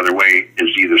the only other way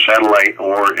is either satellite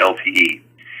or LTE.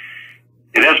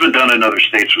 It has been done in other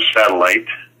states with satellite,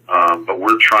 but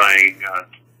we're trying,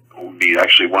 we'll be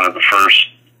actually one of the first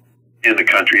in the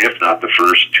country, if not the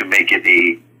first, to make it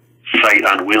a site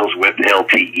on wheels with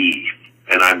LTE.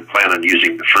 And I'm planning on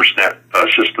using the FirstNet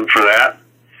system for that.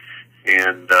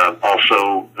 And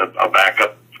also a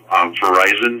backup on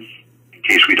Verizon in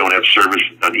case we don't have service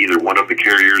on either one of the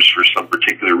carriers for some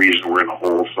particular reason. We're in a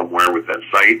hole somewhere with that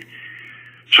site.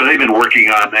 So they've been working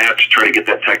on that to try to get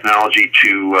that technology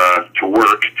to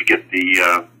work, to get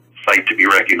the site to be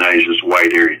recognized as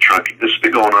wide area trunking. This has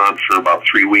been going on for about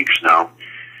 3 weeks now.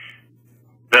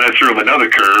 Then I threw them another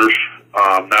curve.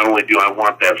 Not only do I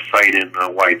want that site in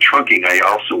wide trunking, I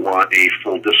also want a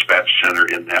full dispatch center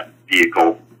in that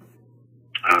vehicle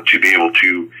to be able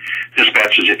to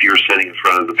dispatch as if you were sitting in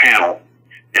front of the panel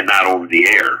and not over the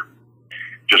air,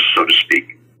 just so to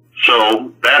speak.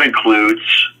 So that includes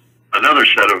another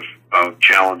set of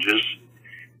challenges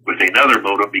with another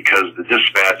modem, because the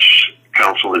dispatch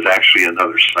console is actually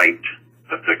another site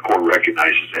that the Corps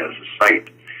recognizes as a site.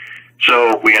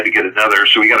 So we had to get another.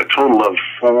 So we got a total of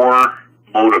 4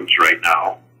 modems right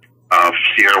now,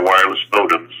 Sierra Wireless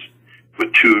modems,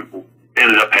 with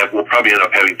we'll probably end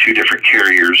up having 2 different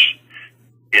carriers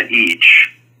in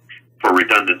each for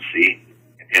redundancy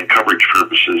and coverage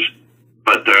purposes.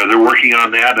 But they're working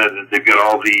on that, and they've got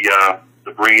all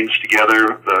the brains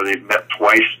together. They've met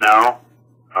twice now.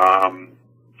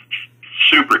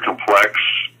 Super complex,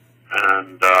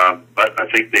 and but I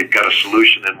think they've got a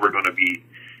solution, and we're going to be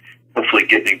hopefully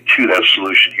getting to that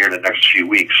solution here in the next few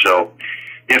weeks. So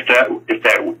if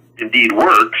that indeed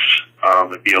works,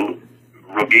 it'd be a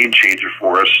real game changer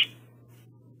for us.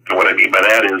 And what I mean by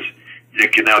that is you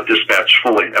can now dispatch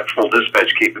fully, have full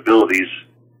dispatch capabilities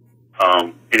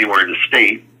anywhere in the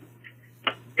state,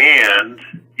 and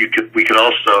we could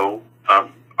also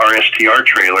our STR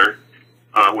trailer,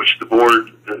 which the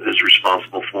board is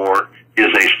responsible for, is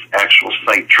a actual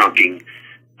site trunking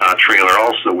trailer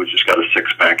also, which has got a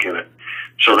 6-pack in it.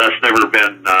 So that's never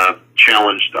been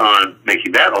challenged on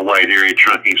making that a wide area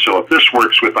trunking. So if this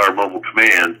works with our mobile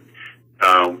command,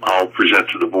 I'll present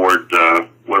to the board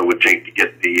what it would take to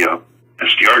get the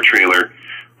SDR trailer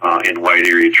in wide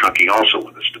area trunking also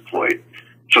when it's deployed.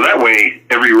 So that way,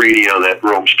 every radio that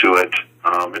roams to it,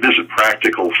 it isn't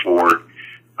practical for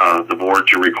the board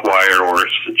to require or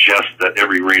suggest that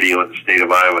every radio in the state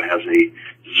of Iowa has a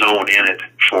zone in it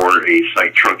for a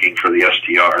site trunking for the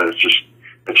STR.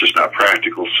 That's just not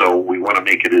practical. So we want to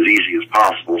make it as easy as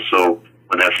possible. So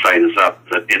when that site is up,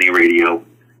 that any radio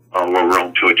will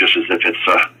roam to it just as if it's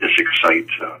a ISIC site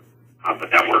on the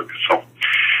network. So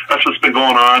that's what's been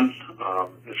going on.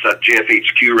 It's at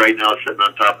JFHQ right now, sitting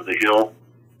on top of the hill.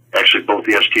 Actually, both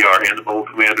the STR and the mobile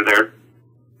command are there,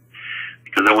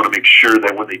 because I want to make sure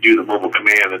that when they do the mobile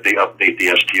command that they update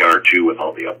the STR too with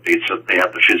all the updates. So they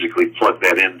have to physically plug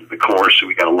that into the core. So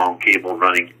we got a long cable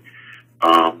running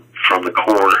from the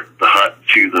core, the hut,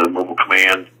 to the mobile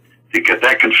command to get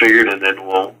that configured, and then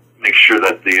we'll make sure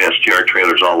that the STR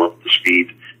trailer is all up to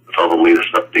speed with all the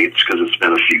latest updates, because it's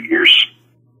been a few years.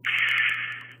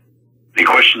 Any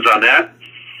questions on that?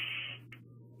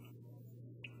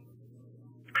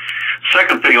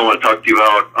 Second thing I want to talk to you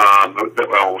about, that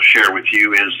I'll share with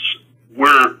you, is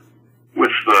we're,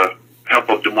 with the help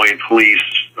of Des Moines Police,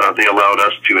 they allowed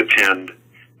us to attend,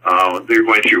 they're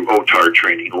going through OTAR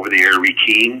training, over-the-air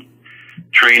rekeying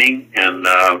training, and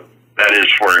that is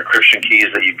for encryption keys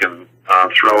that you can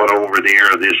throw it over the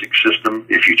air of the ISIC system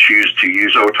if you choose to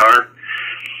use OTAR.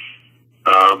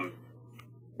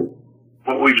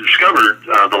 What we've discovered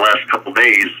the last couple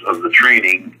days of the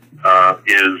training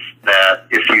is that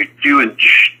if you do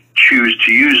choose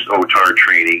to use OTAR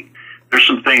training, there's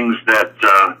some things that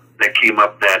that came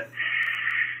up that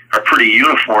are pretty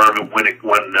uniform when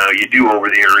you do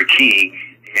over-the-air rekeying,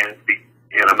 and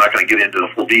I'm not going to get into the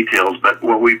full details, but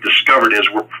what we've discovered is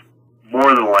we're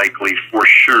more than likely, for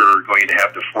sure, going to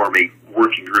have to form a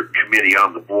working group committee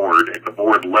on the board, at the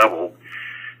board level,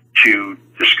 to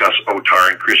discuss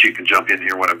OTAR. And Chris, you can jump in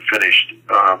here when I'm finished,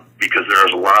 because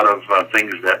there's a lot of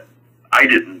things that I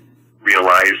didn't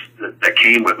realize that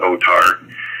came with OTAR.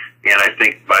 And I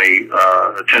think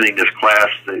by attending this class,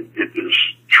 it is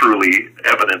truly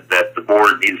evident that the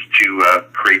board needs to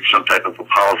create some type of a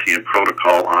policy and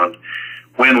protocol on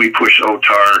when we push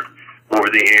OTAR over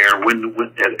the air,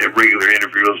 at regular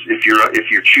intervals. If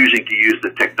you're choosing to use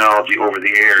the technology over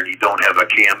the air and you don't have a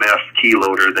KMF key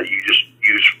loader that you just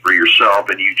use for yourself,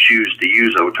 and you choose to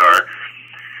use OTAR,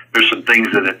 there's some things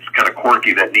that it's kind of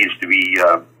quirky that needs to be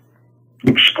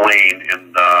explained,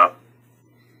 and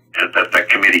that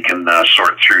committee can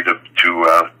sort through to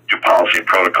do policy and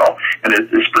protocol. And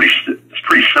it's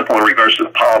pretty simple in regards to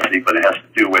the policy, but it has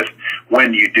to do with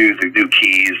when you do the new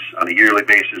keys on a yearly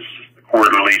basis,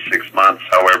 quarterly, 6 months,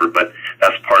 however. But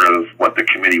that's part of what the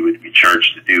committee would be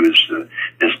charged to do, is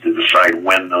to decide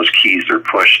when those keys are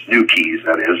pushed, new keys,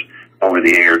 that is, over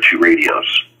the air to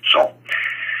radios. So,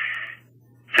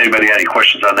 if anybody had any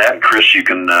questions on that, Chris, you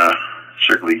can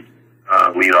certainly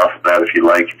lead off of that if you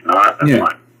like. If not, that's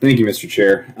fine. Thank you, Mr.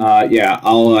 Chair.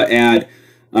 I'll add,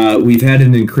 we've had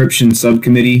an encryption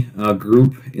subcommittee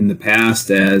group in the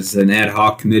past as an ad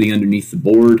hoc committee underneath the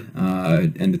board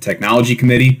and the technology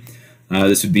committee.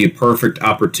 This would be a perfect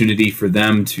opportunity for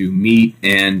them to meet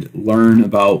and learn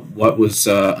about what was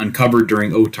uncovered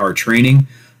during OTAR training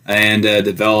and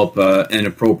develop an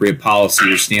appropriate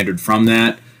policy or standard from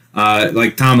that.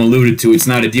 Like Tom alluded to, it's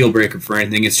not a deal breaker for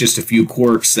anything. It's just a few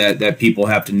quirks that people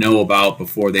have to know about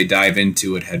before they dive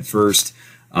into it head first.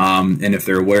 And if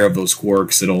they're aware of those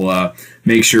quirks, it'll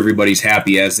make sure everybody's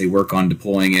happy as they work on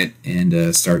deploying it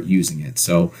and start using it.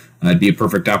 So it'd be a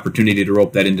perfect opportunity to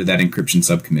rope that into that encryption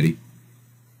subcommittee.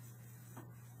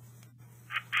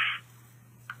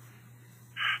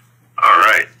 All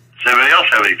right. Does anybody else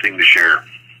have anything to share?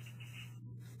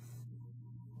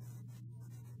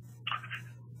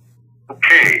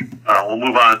 Okay, we'll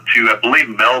move on to, I believe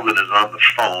Melvin is on the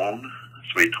phone.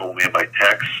 That's what he told me by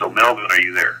text. So Melvin, are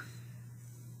you there?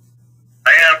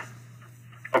 I am.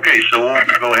 Okay, so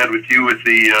we'll go ahead with you with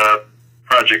the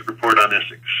project report on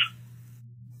ISICS.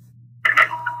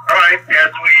 All right,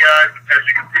 as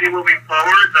we continue moving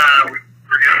forward,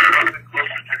 we're getting closer and closer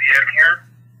to the end here.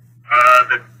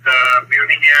 We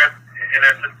only had, in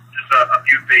essence, just a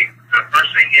few things. The first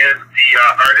thing is the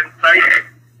Arden site.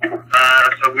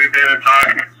 So we've been in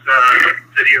talks with the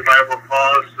City of Iowa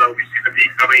Falls, so we seem to be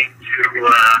coming to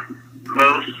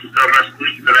close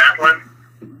resolution to that one.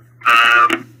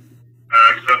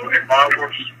 So if all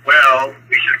works well,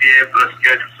 we should be able to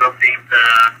schedule something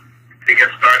to get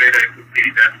started and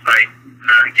complete that site.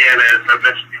 Again, as I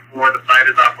mentioned before, the site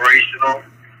is operational,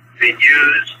 being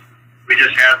used. We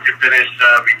just have to finish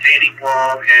retaining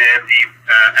wall and the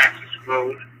access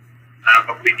road,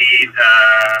 but we need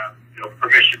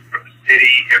permission from the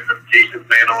city and from the adjacent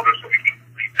landowner so we can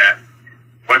complete that.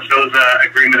 Once those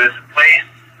agreement is in place,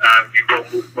 we will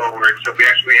move forward. So we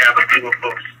actually have a team of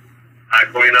folks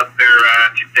going up there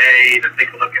today to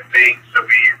take a look at things. So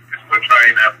we're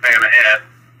trying to plan ahead.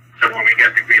 So when we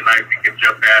get the green light, we can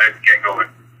jump at it and get going.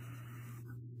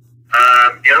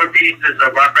 The other piece is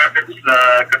Rock Rapids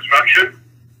construction.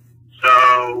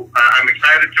 So I'm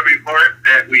excited to report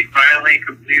that we finally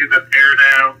completed the tear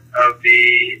down of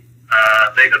the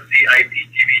legacy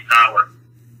IPTV tower.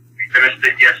 We finished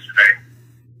it yesterday.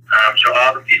 So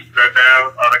all the pieces are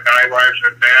down, all the guy wires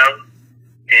are down,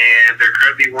 and they're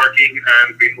currently working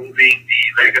on removing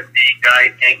the legacy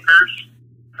guide anchors.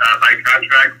 By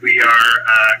contract, we are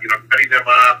cutting them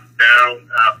off down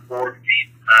 4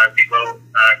 feet below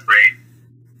grade.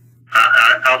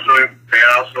 They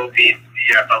also need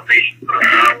the foundation for the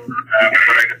tower,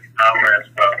 for legacy tower as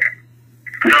well.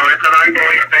 So it's an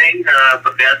ongoing thing,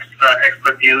 but that's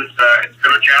excellent news. It's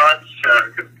been a challenge.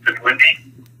 It's been windy,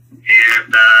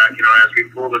 and as we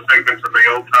pull the segments of the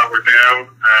old tower down,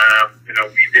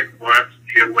 we didn't want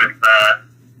to deal with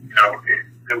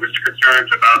there was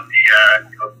concerns about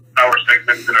the tower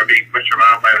segments that are being pushed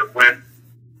around by the wind,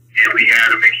 and we had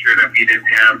to make sure that we didn't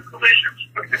have collisions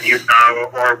with the new tower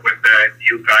or with the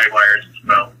new guy wires as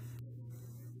well.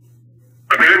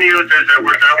 The good news is that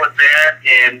we're done with that,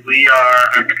 and we are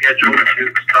on schedule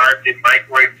to start the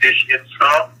microwave dish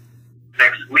install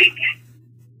next week.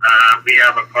 We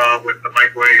have a call with the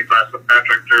microwave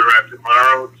subcontractor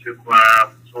tomorrow to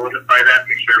solidify that,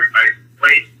 make sure everybody's in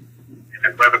place.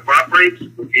 And if weather cooperates,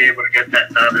 we'll be able to get that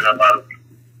done in about a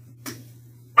week.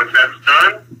 Once that's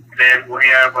done, then we'll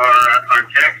have our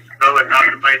techs go and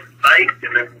optimize the site,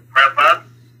 and then we'll prep up,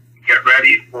 get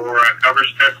ready for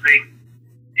coverage testing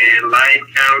in Lyon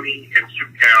County and Sioux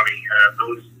County,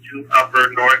 those two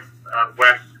upper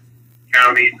northwest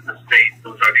counties in the state.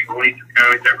 Those are the only two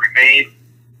counties that remain.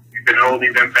 We've been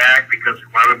holding them back because we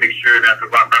want to make sure that the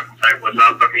Rock Rapids site was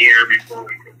up on the air before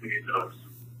we completed those.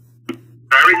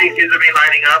 So everything seems to be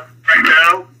lining up right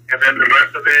now, and then the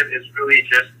rest of it is really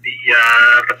just the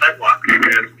sidewalks.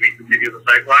 As we continue the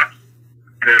sidewalks,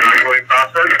 it's an ongoing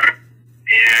process.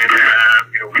 And,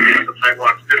 we did some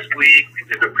sidewalks this week,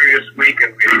 we did the previous week,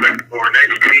 and we expect more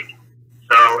next week.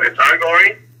 So it's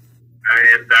ongoing,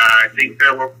 and I think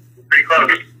that we're pretty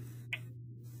close.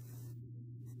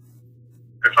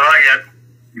 That's all ahead.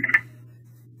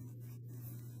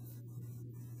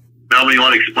 Melvin, you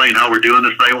want to explain how we're doing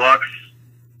the sidewalks?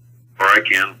 Or I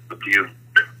can, up to you.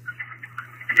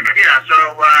 Yeah, so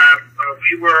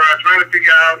we were trying to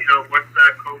figure out, once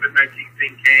the COVID-19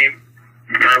 thing came,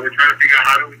 we're trying to figure out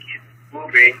how do we keep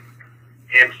moving.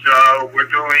 And so we're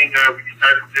doing, we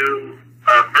decided to do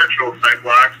virtual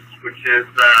sidewalks, which is,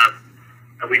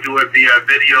 we do it via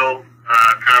video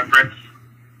conference.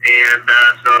 And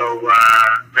so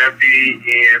Lefty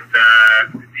and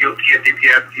DOT and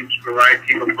DPS teams provide a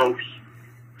team of folks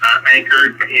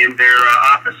anchored in their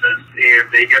offices,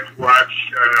 and they get to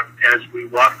watch as we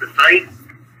walk the site,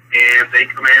 and they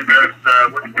command us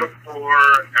what to look for,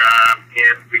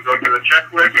 and we go through the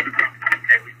checklist,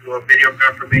 and we do a video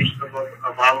confirmation of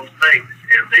all those things,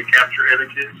 and they capture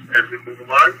images as we move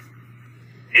along,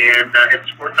 and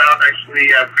it's worked out actually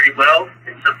pretty well.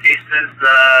 In some cases,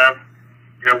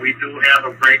 we do have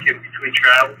a break in between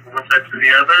travel from one side to the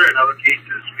other. In other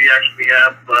cases, we actually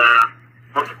have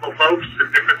multiple folks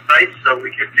at different sites, so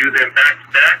we can do them back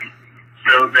to back,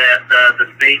 so that the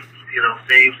state,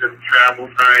 saves in travel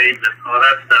time and all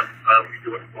that stuff. We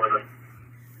do it for them.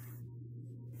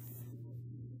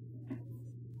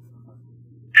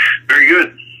 Very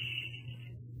good.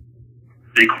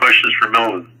 Any questions for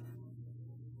Melvin?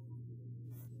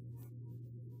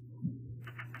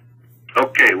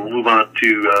 Okay, we'll move on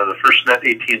to the FirstNet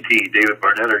AT&T. David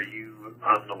Barnett, are you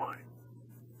on the line?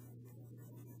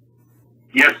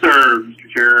 Yes, sir, Mr.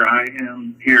 Chair. I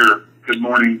am here. Good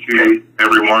morning to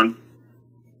everyone.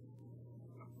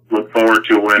 Look forward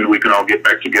to when we can all get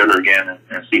back together again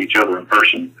and see each other in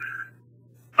person.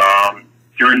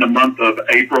 During the month of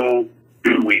April,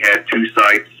 we had 2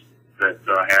 sites that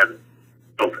had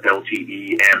both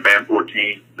LTE and Band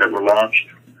 14 that were launched.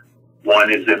 One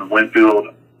is in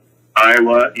Winfield,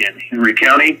 Iowa in Henry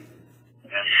County,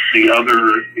 and the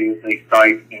other is a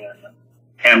site in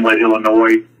Hamlet,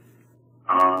 Illinois.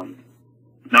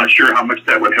 Not sure how much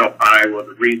that would help Iowa.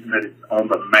 The reason that it's on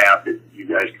the map, if you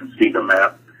guys can see the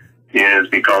map, is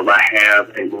because I have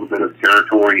a little bit of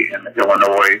territory in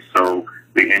Illinois, so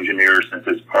the engineers, since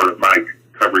it's part of my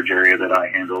coverage area that I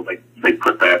handle, they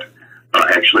put that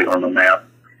actually on the map.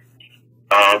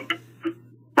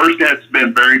 FirstNet's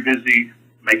been very busy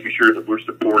making sure that we're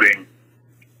supporting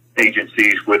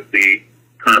agencies with the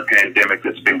current pandemic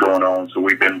that's been going on. So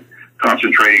we've been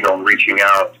concentrating on reaching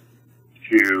out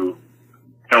to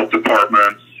health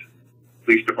departments,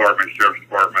 police departments, sheriff's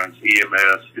departments,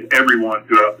 EMS, everyone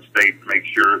throughout the state to make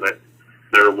sure that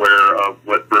they're aware of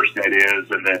what FirstNet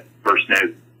is and that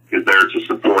FirstNet is there to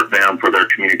support them for their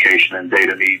communication and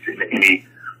data needs in any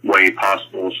way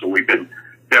possible. So we've been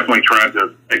definitely trying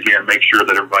to, again, make sure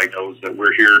that everybody knows that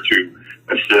we're here to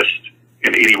assist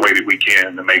in any way that we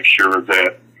can to make sure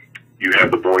that you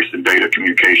have the voice and data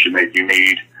communication that you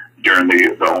need during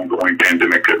the ongoing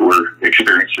pandemic that we're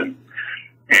experiencing.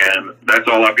 And that's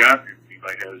all I've got. If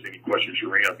anybody has any questions for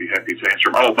me, I'd be happy to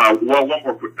answer them. Oh, one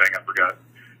more quick thing I forgot.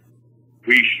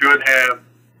 We should have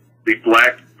the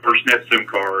black FirstNet SIM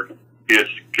card is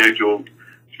scheduled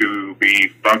to be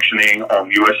functioning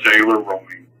on U.S. Cellular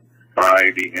roaming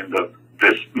by the end of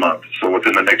this month. So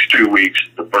within the next 2 weeks,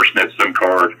 the FirstNet SIM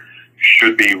card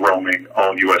should be roaming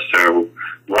on U.S. Cellular.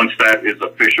 Once that is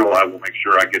official, I will make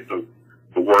sure I get the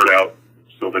word out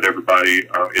so that everybody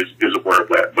is aware of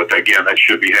that. But again, that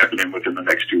should be happening within the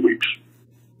next 2 weeks.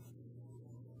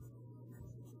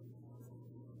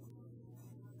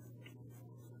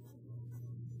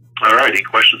 All right, any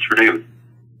questions for David?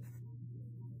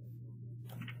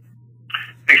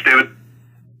 Thanks, David.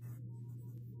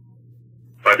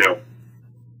 Bye, Dale.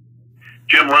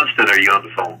 Jim Lunston, are you on the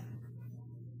phone?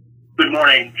 Good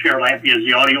morning, Chair Lampy. Is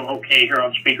the audio okay here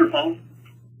on speakerphone?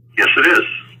 Yes, it is.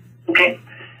 Okay.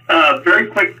 Very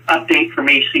quick update from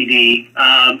ACD.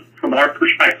 From our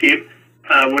perspective,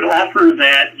 would offer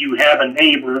that you have a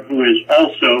neighbor who is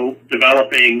also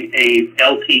developing a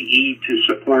LTE to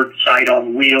support Site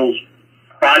on Wheels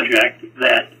project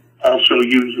that also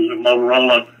uses a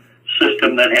Motorola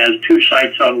system that has 2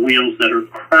 sites on wheels that are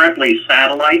currently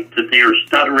satellite, that they are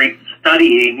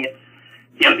studying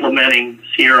implementing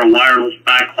Sierra Wireless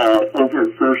backhaul over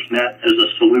FirstNet as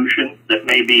a solution that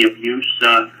may be of use.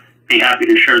 Be happy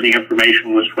to share the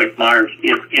information with Swick Myers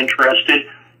if interested.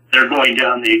 They're going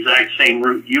down the exact same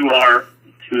route you are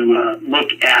to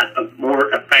look at a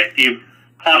more effective,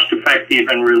 cost-effective,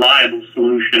 and reliable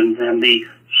solution than the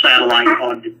satellite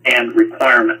on-demand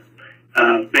requirement.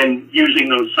 Been using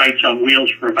those sites on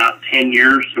wheels for about 10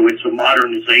 years, so it's a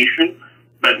modernization,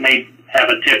 but may have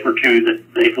a tip or two that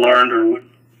they've learned or would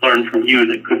learn from you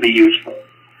that could be useful.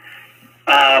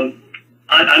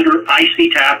 Under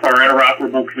ICTAP, our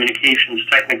Interoperable Communications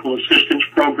Technical Assistance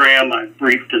Program, I've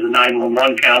briefed to the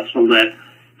 911 Council that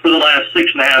for the last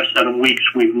 6.5, 7 weeks,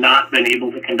 we've not been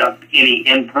able to conduct any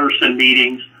in-person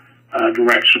meetings,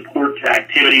 direct support to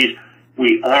activities.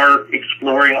 We are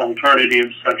exploring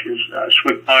alternatives such as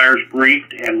SWIC buyers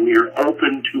briefed, and we are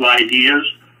open to ideas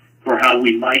for how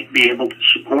we might be able to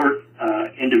support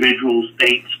individuals,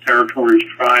 states, territories,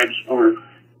 tribes, or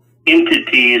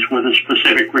entities with a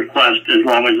specific request as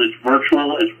long as it's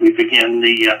virtual as we begin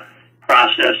the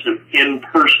process of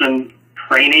in-person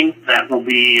training that will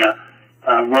be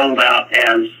rolled out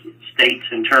as states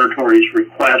and territories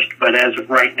request. But as of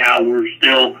right now, we're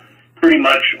still pretty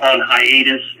much on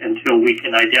hiatus until we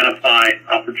can identify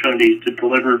opportunities to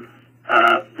deliver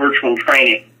virtual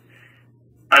training.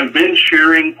 I've been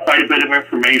sharing quite a bit of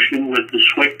information with the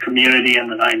SWIC community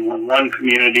and the 911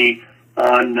 community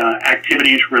on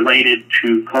activities related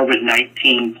to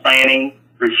COVID-19 planning,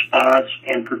 response,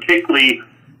 and particularly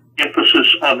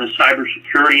emphasis on the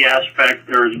cybersecurity aspect.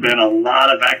 There has been a lot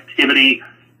of activity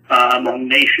among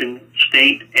nation,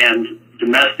 state, and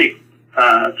domestic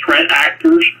threat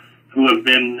actors who have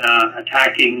been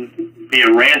attacking via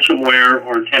ransomware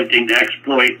or attempting to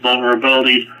exploit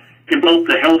vulnerabilities in both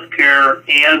the healthcare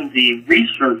and the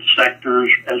research sectors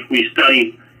as we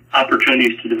study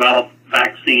opportunities to develop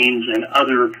vaccines and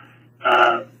other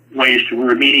ways to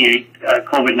remediate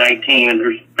COVID-19. And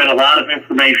there's been a lot of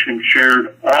information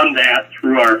shared on that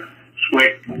through our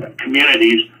SWIC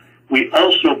communities. We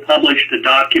also published a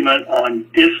document on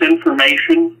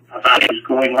disinformation about what's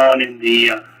going on in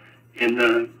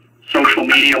the social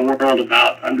media world,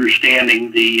 about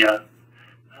understanding the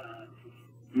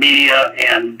media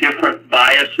and different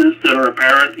biases that are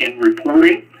apparent in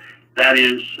reporting. That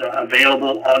is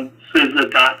available on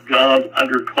CISA.gov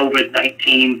under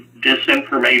COVID-19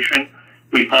 disinformation.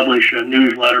 We publish a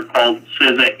newsletter called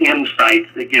CISA Insights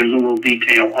that gives a little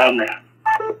detail on that.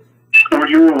 For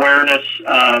your awareness,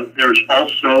 there's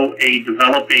also a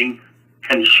developing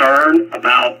concern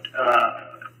about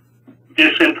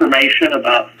disinformation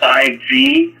about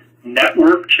 5G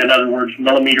networks, in other words,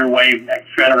 millimeter wave next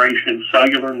generation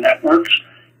cellular networks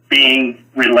being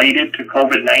related to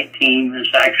COVID-19. This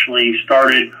actually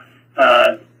started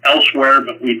elsewhere,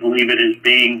 but we believe it is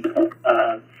being,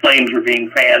 flames are being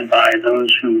fanned by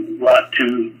those who want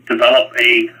to develop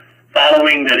a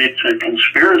following that it's a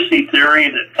conspiracy theory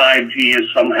that 5G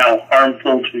is somehow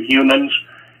harmful to humans.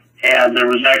 And there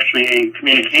was actually a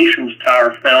communications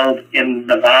tower felled in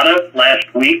Nevada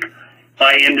last week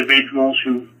by individuals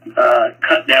who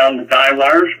cut down the guy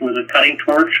wires with a cutting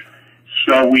torch.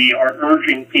 So we are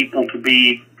urging people to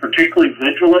be particularly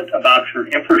vigilant about your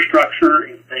infrastructure.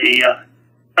 If they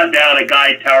cut down a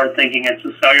guide tower thinking it's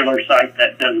a cellular site,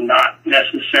 that does not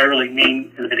necessarily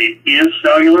mean that it is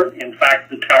cellular. In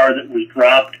fact, the tower that was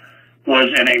dropped was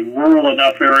in a rural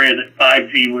enough area that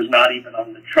 5G was not even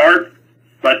on the chart.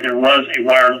 But there was a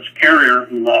wireless carrier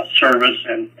who lost service,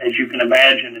 and as you can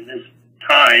imagine in this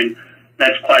time,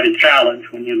 that's quite a challenge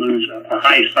when you lose a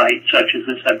high site such as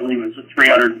this. I believe it's a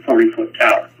 340-foot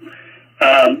tower.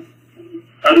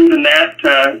 Other than that,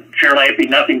 Chair Lampy,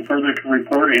 nothing further to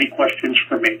report. Any questions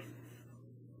for me?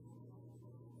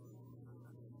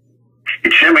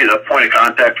 Could you send me the point of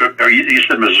contact? You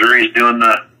said Missouri's doing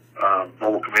the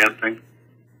mobile command thing?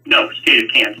 No, state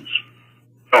of Kansas.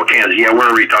 Oh, Kansas. Yeah, where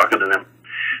are we talking to them?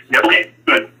 Yep. Okay,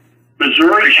 good.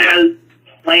 Missouri has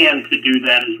planned to do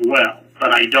that as well,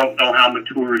 but I don't know how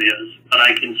mature it is. But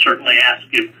I can certainly ask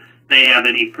if they have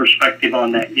any perspective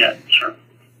on that yet, sir.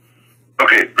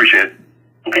 Okay, appreciate it.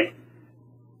 Okay.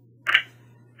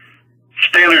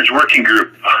 Standards Working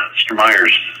Group, Mr.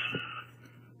 Myers.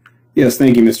 Yes,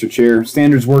 thank you, Mr. Chair.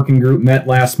 Standards Working Group met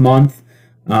last month.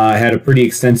 Had a pretty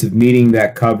extensive meeting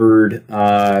that covered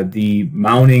the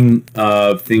mounting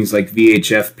of things like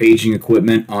VHF paging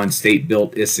equipment on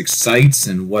state-built ISICSB sites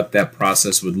and what that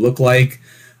process would look like.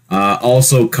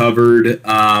 Also covered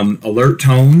alert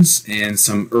tones and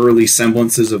some early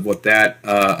semblances of what that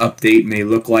update may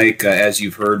look like, as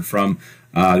you've heard from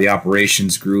the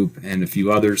operations group and a few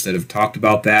others that have talked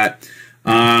about that.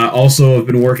 Also, I've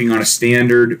been working on a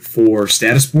standard for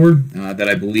status board that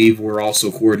I believe we're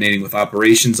also coordinating with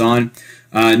operations on.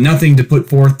 Nothing to put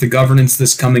forth to governance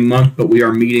this coming month, but we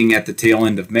are meeting at the tail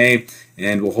end of May,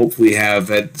 and we'll hopefully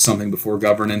have something before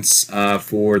governance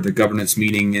for the governance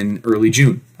meeting in early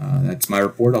June. That's my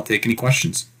report. I'll take any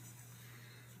questions.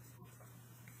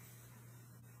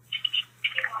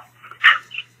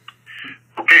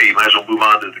 Okay, you might as well move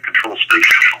on to the control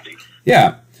station.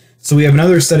 Yeah. So we have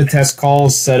another set of test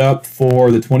calls set up for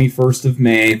the 21st of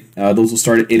May. Those will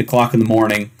start at 8 o'clock in the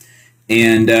morning.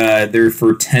 and they're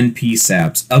for 10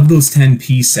 PSAPs. Of those 10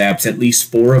 PSAPs, at least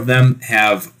 4 of them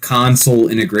have console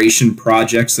integration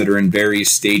projects that are in various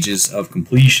stages of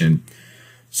completion.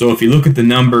 So if you look at the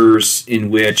numbers in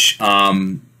which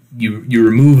you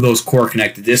remove those core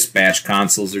connected dispatch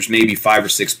consoles, there's maybe 5 or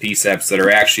 6 PSAPs that are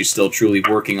actually still truly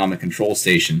working on the control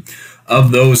station.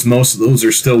 Of those, most of those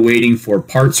are still waiting for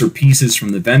parts or pieces from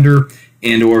the vendor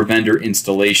and or vendor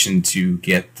installation to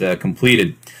get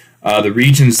completed. The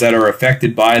regions that are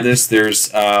affected by this,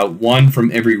 there's 1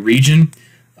 from every region,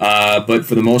 but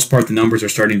for the most part the numbers are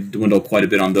starting to dwindle quite a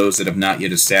bit on those that have not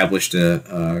yet established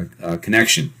a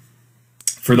connection.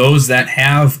 For those that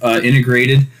have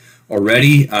integrated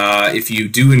already, if you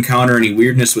do encounter any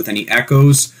weirdness with any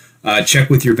echoes, check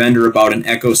with your vendor about an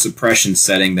echo suppression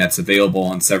setting that's available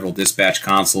on several dispatch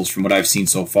consoles. From what I've seen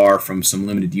so far from some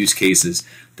limited use cases,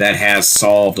 that has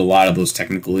solved a lot of those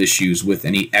technical issues with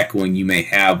any echoing you may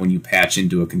have when you patch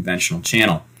into a conventional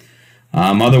channel.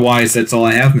 Otherwise, that's all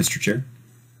I have, Mr. Chair.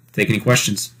 Take any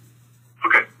questions.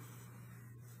 Okay.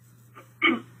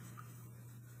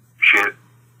 Appreciate it.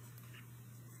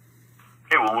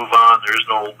 Okay, we'll move on. There is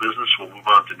no old business. We'll move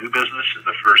on to new business. And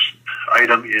the first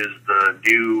item is the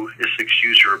new ISICS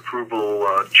user approval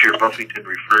Chair Buffington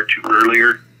referred to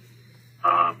earlier.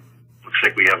 Looks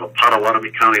like we have a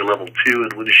Potawatomi County Level 2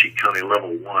 and Winnebago County Level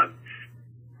 1.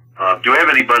 Do I have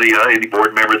anybody, any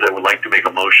board member that would like to make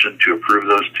a motion to approve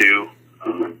those two?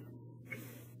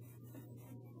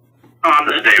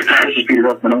 This is Dave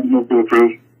Ness. Move to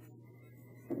approve.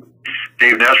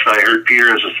 Dave Ness, I heard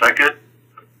Peter as a second.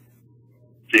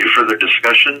 Any further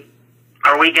discussion?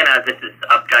 Are we gonna, this is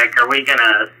Updike, are we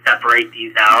gonna separate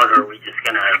these out, or are we just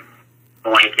gonna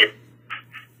blanket?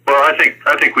 Well, I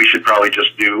think we should probably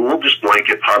just we'll just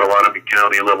blanket Potawatomi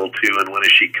County Level 2 and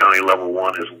Winnebago County Level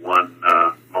 1 as one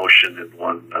motion and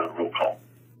one roll call.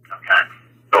 Okay.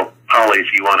 So, Holly,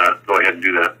 if you want to go ahead and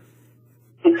do that.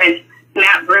 Okay.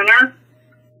 Matt Bruner,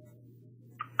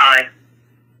 Aye.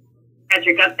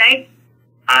 Patrick Updike,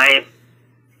 Aye.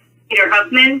 Peter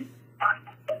Huffman,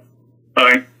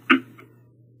 Aye.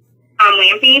 Tom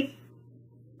Lampy,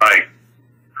 Aye.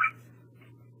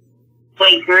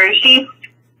 Blake Gurushi,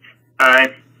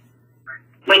 Aye.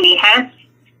 Wendy Hess,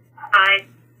 Aye.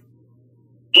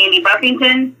 Andy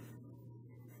Buffington,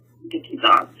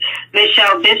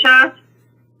 Michelle Bischoff,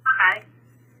 Aye.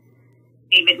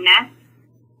 David Ness,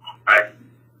 Aye.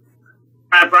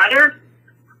 Bob Rutter,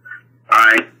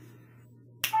 Aye.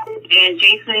 and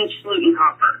Jason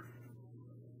Schlutenhofer.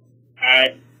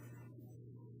 Aye.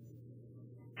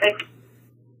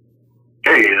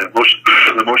 Okay,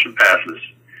 the motion passes.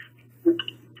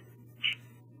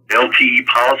 LTE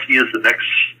policy is the next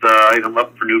item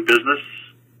up for new business.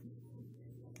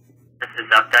 This is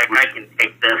Updike. I can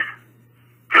take this.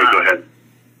 Okay, go ahead.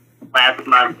 Last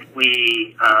month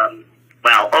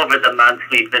over the month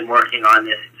we've been working on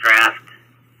this draft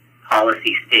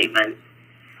policy statement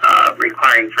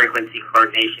requiring frequency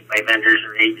coordination by vendors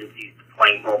or agencies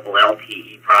deploying mobile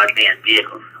LTE broadband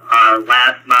vehicles.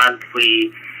 Last month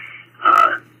we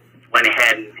went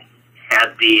ahead and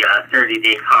had the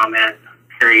 30-day comment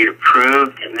period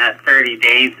approved, and that 30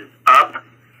 days is up.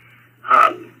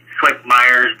 Swick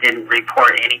Myers didn't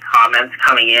report any comments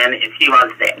coming in. If he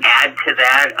wants to add to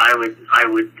that, I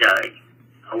would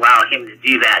allow him to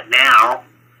do that now.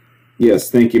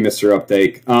 Yes, thank you, Mr.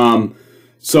 Updike.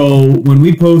 So when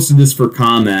we posted this for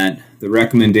comment, the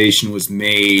recommendation was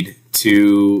made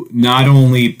to not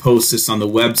only post this on the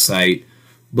website,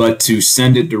 but to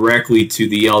send it directly to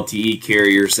the LTE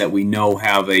carriers that we know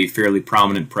have a fairly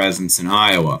prominent presence in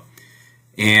Iowa.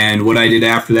 And what I did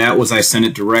after that was I sent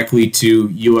it directly to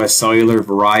US Cellular,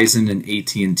 Verizon, and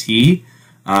AT&T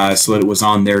so that it was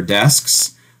on their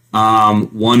desks.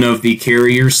 One of the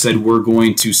carriers said we're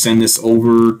going to send this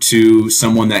over to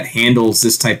someone that handles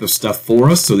this type of stuff for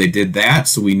us, so they did that,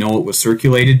 so we know it was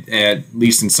circulated at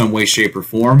least in some way, shape, or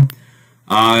form.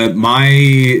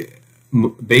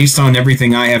 Based on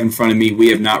everything I have in front of me, we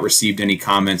have not received any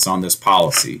comments on this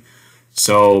policy.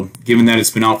 So given that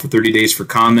it's been out for 30 days for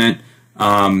comment,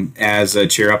 as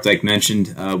Chair Updike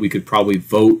mentioned, we could probably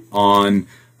vote on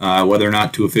whether or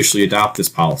not to officially adopt this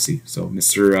policy. So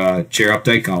Mr. Chair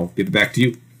Updike, I'll give it back to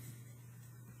you.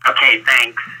 Okay,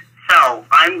 thanks. So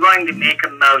I'm going to make a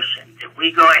motion that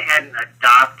we go ahead and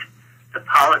adopt the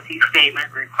policy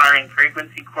statement requiring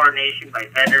frequency coordination by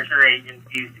vendors or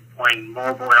agencies deploying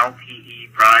mobile LTE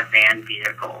broadband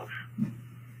vehicles.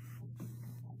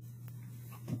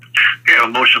 Okay, a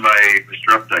motion by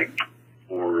Mr. Updike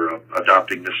for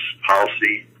adopting this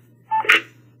policy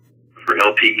for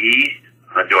LTE.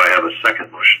 Do I have a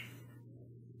second motion?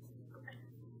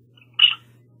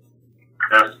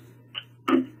 Yes.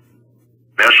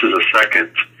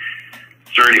 second.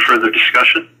 Is there any further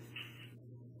discussion?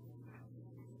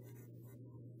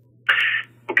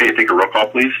 Okay, take a roll call,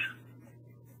 please.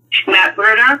 Matt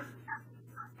Bruder,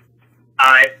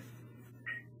 Aye.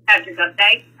 Patrick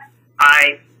Updike,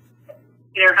 Aye.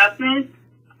 Peter Huffman,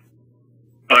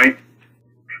 Aye.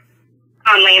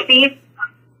 Tom Lampy,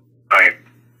 Aye.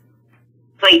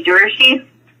 Blake Dorsey,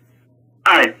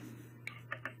 Aye.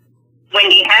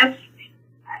 Wendy Hess,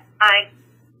 Aye.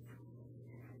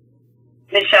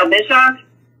 Michelle Bischoff,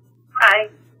 Aye.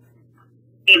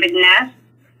 David Ness,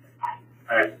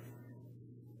 Aye.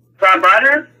 Rob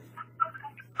Rutter,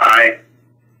 Aye.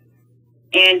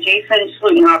 and Jason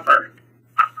Slutenhofer.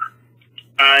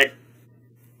 Aye.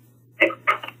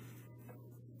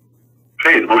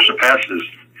 Okay, the motion passes.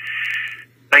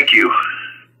 Thank you.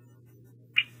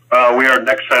 Our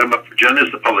next item up for agenda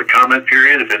is the public comment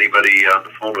period. If anybody on the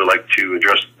phone would like to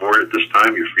address the board at this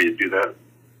time, you're free to do that.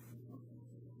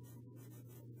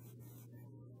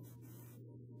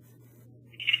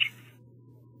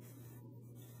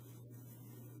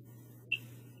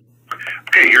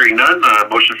 Okay, hearing none,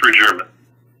 motion for adjournment.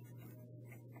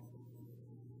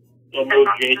 So moved,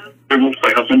 Jason. Moved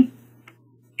by Huffman.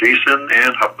 Jason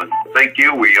and Huffman. Thank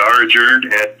you. We are adjourned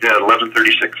at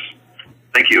 11:36.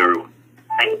 Thank you, everyone.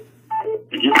 Thank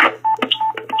you.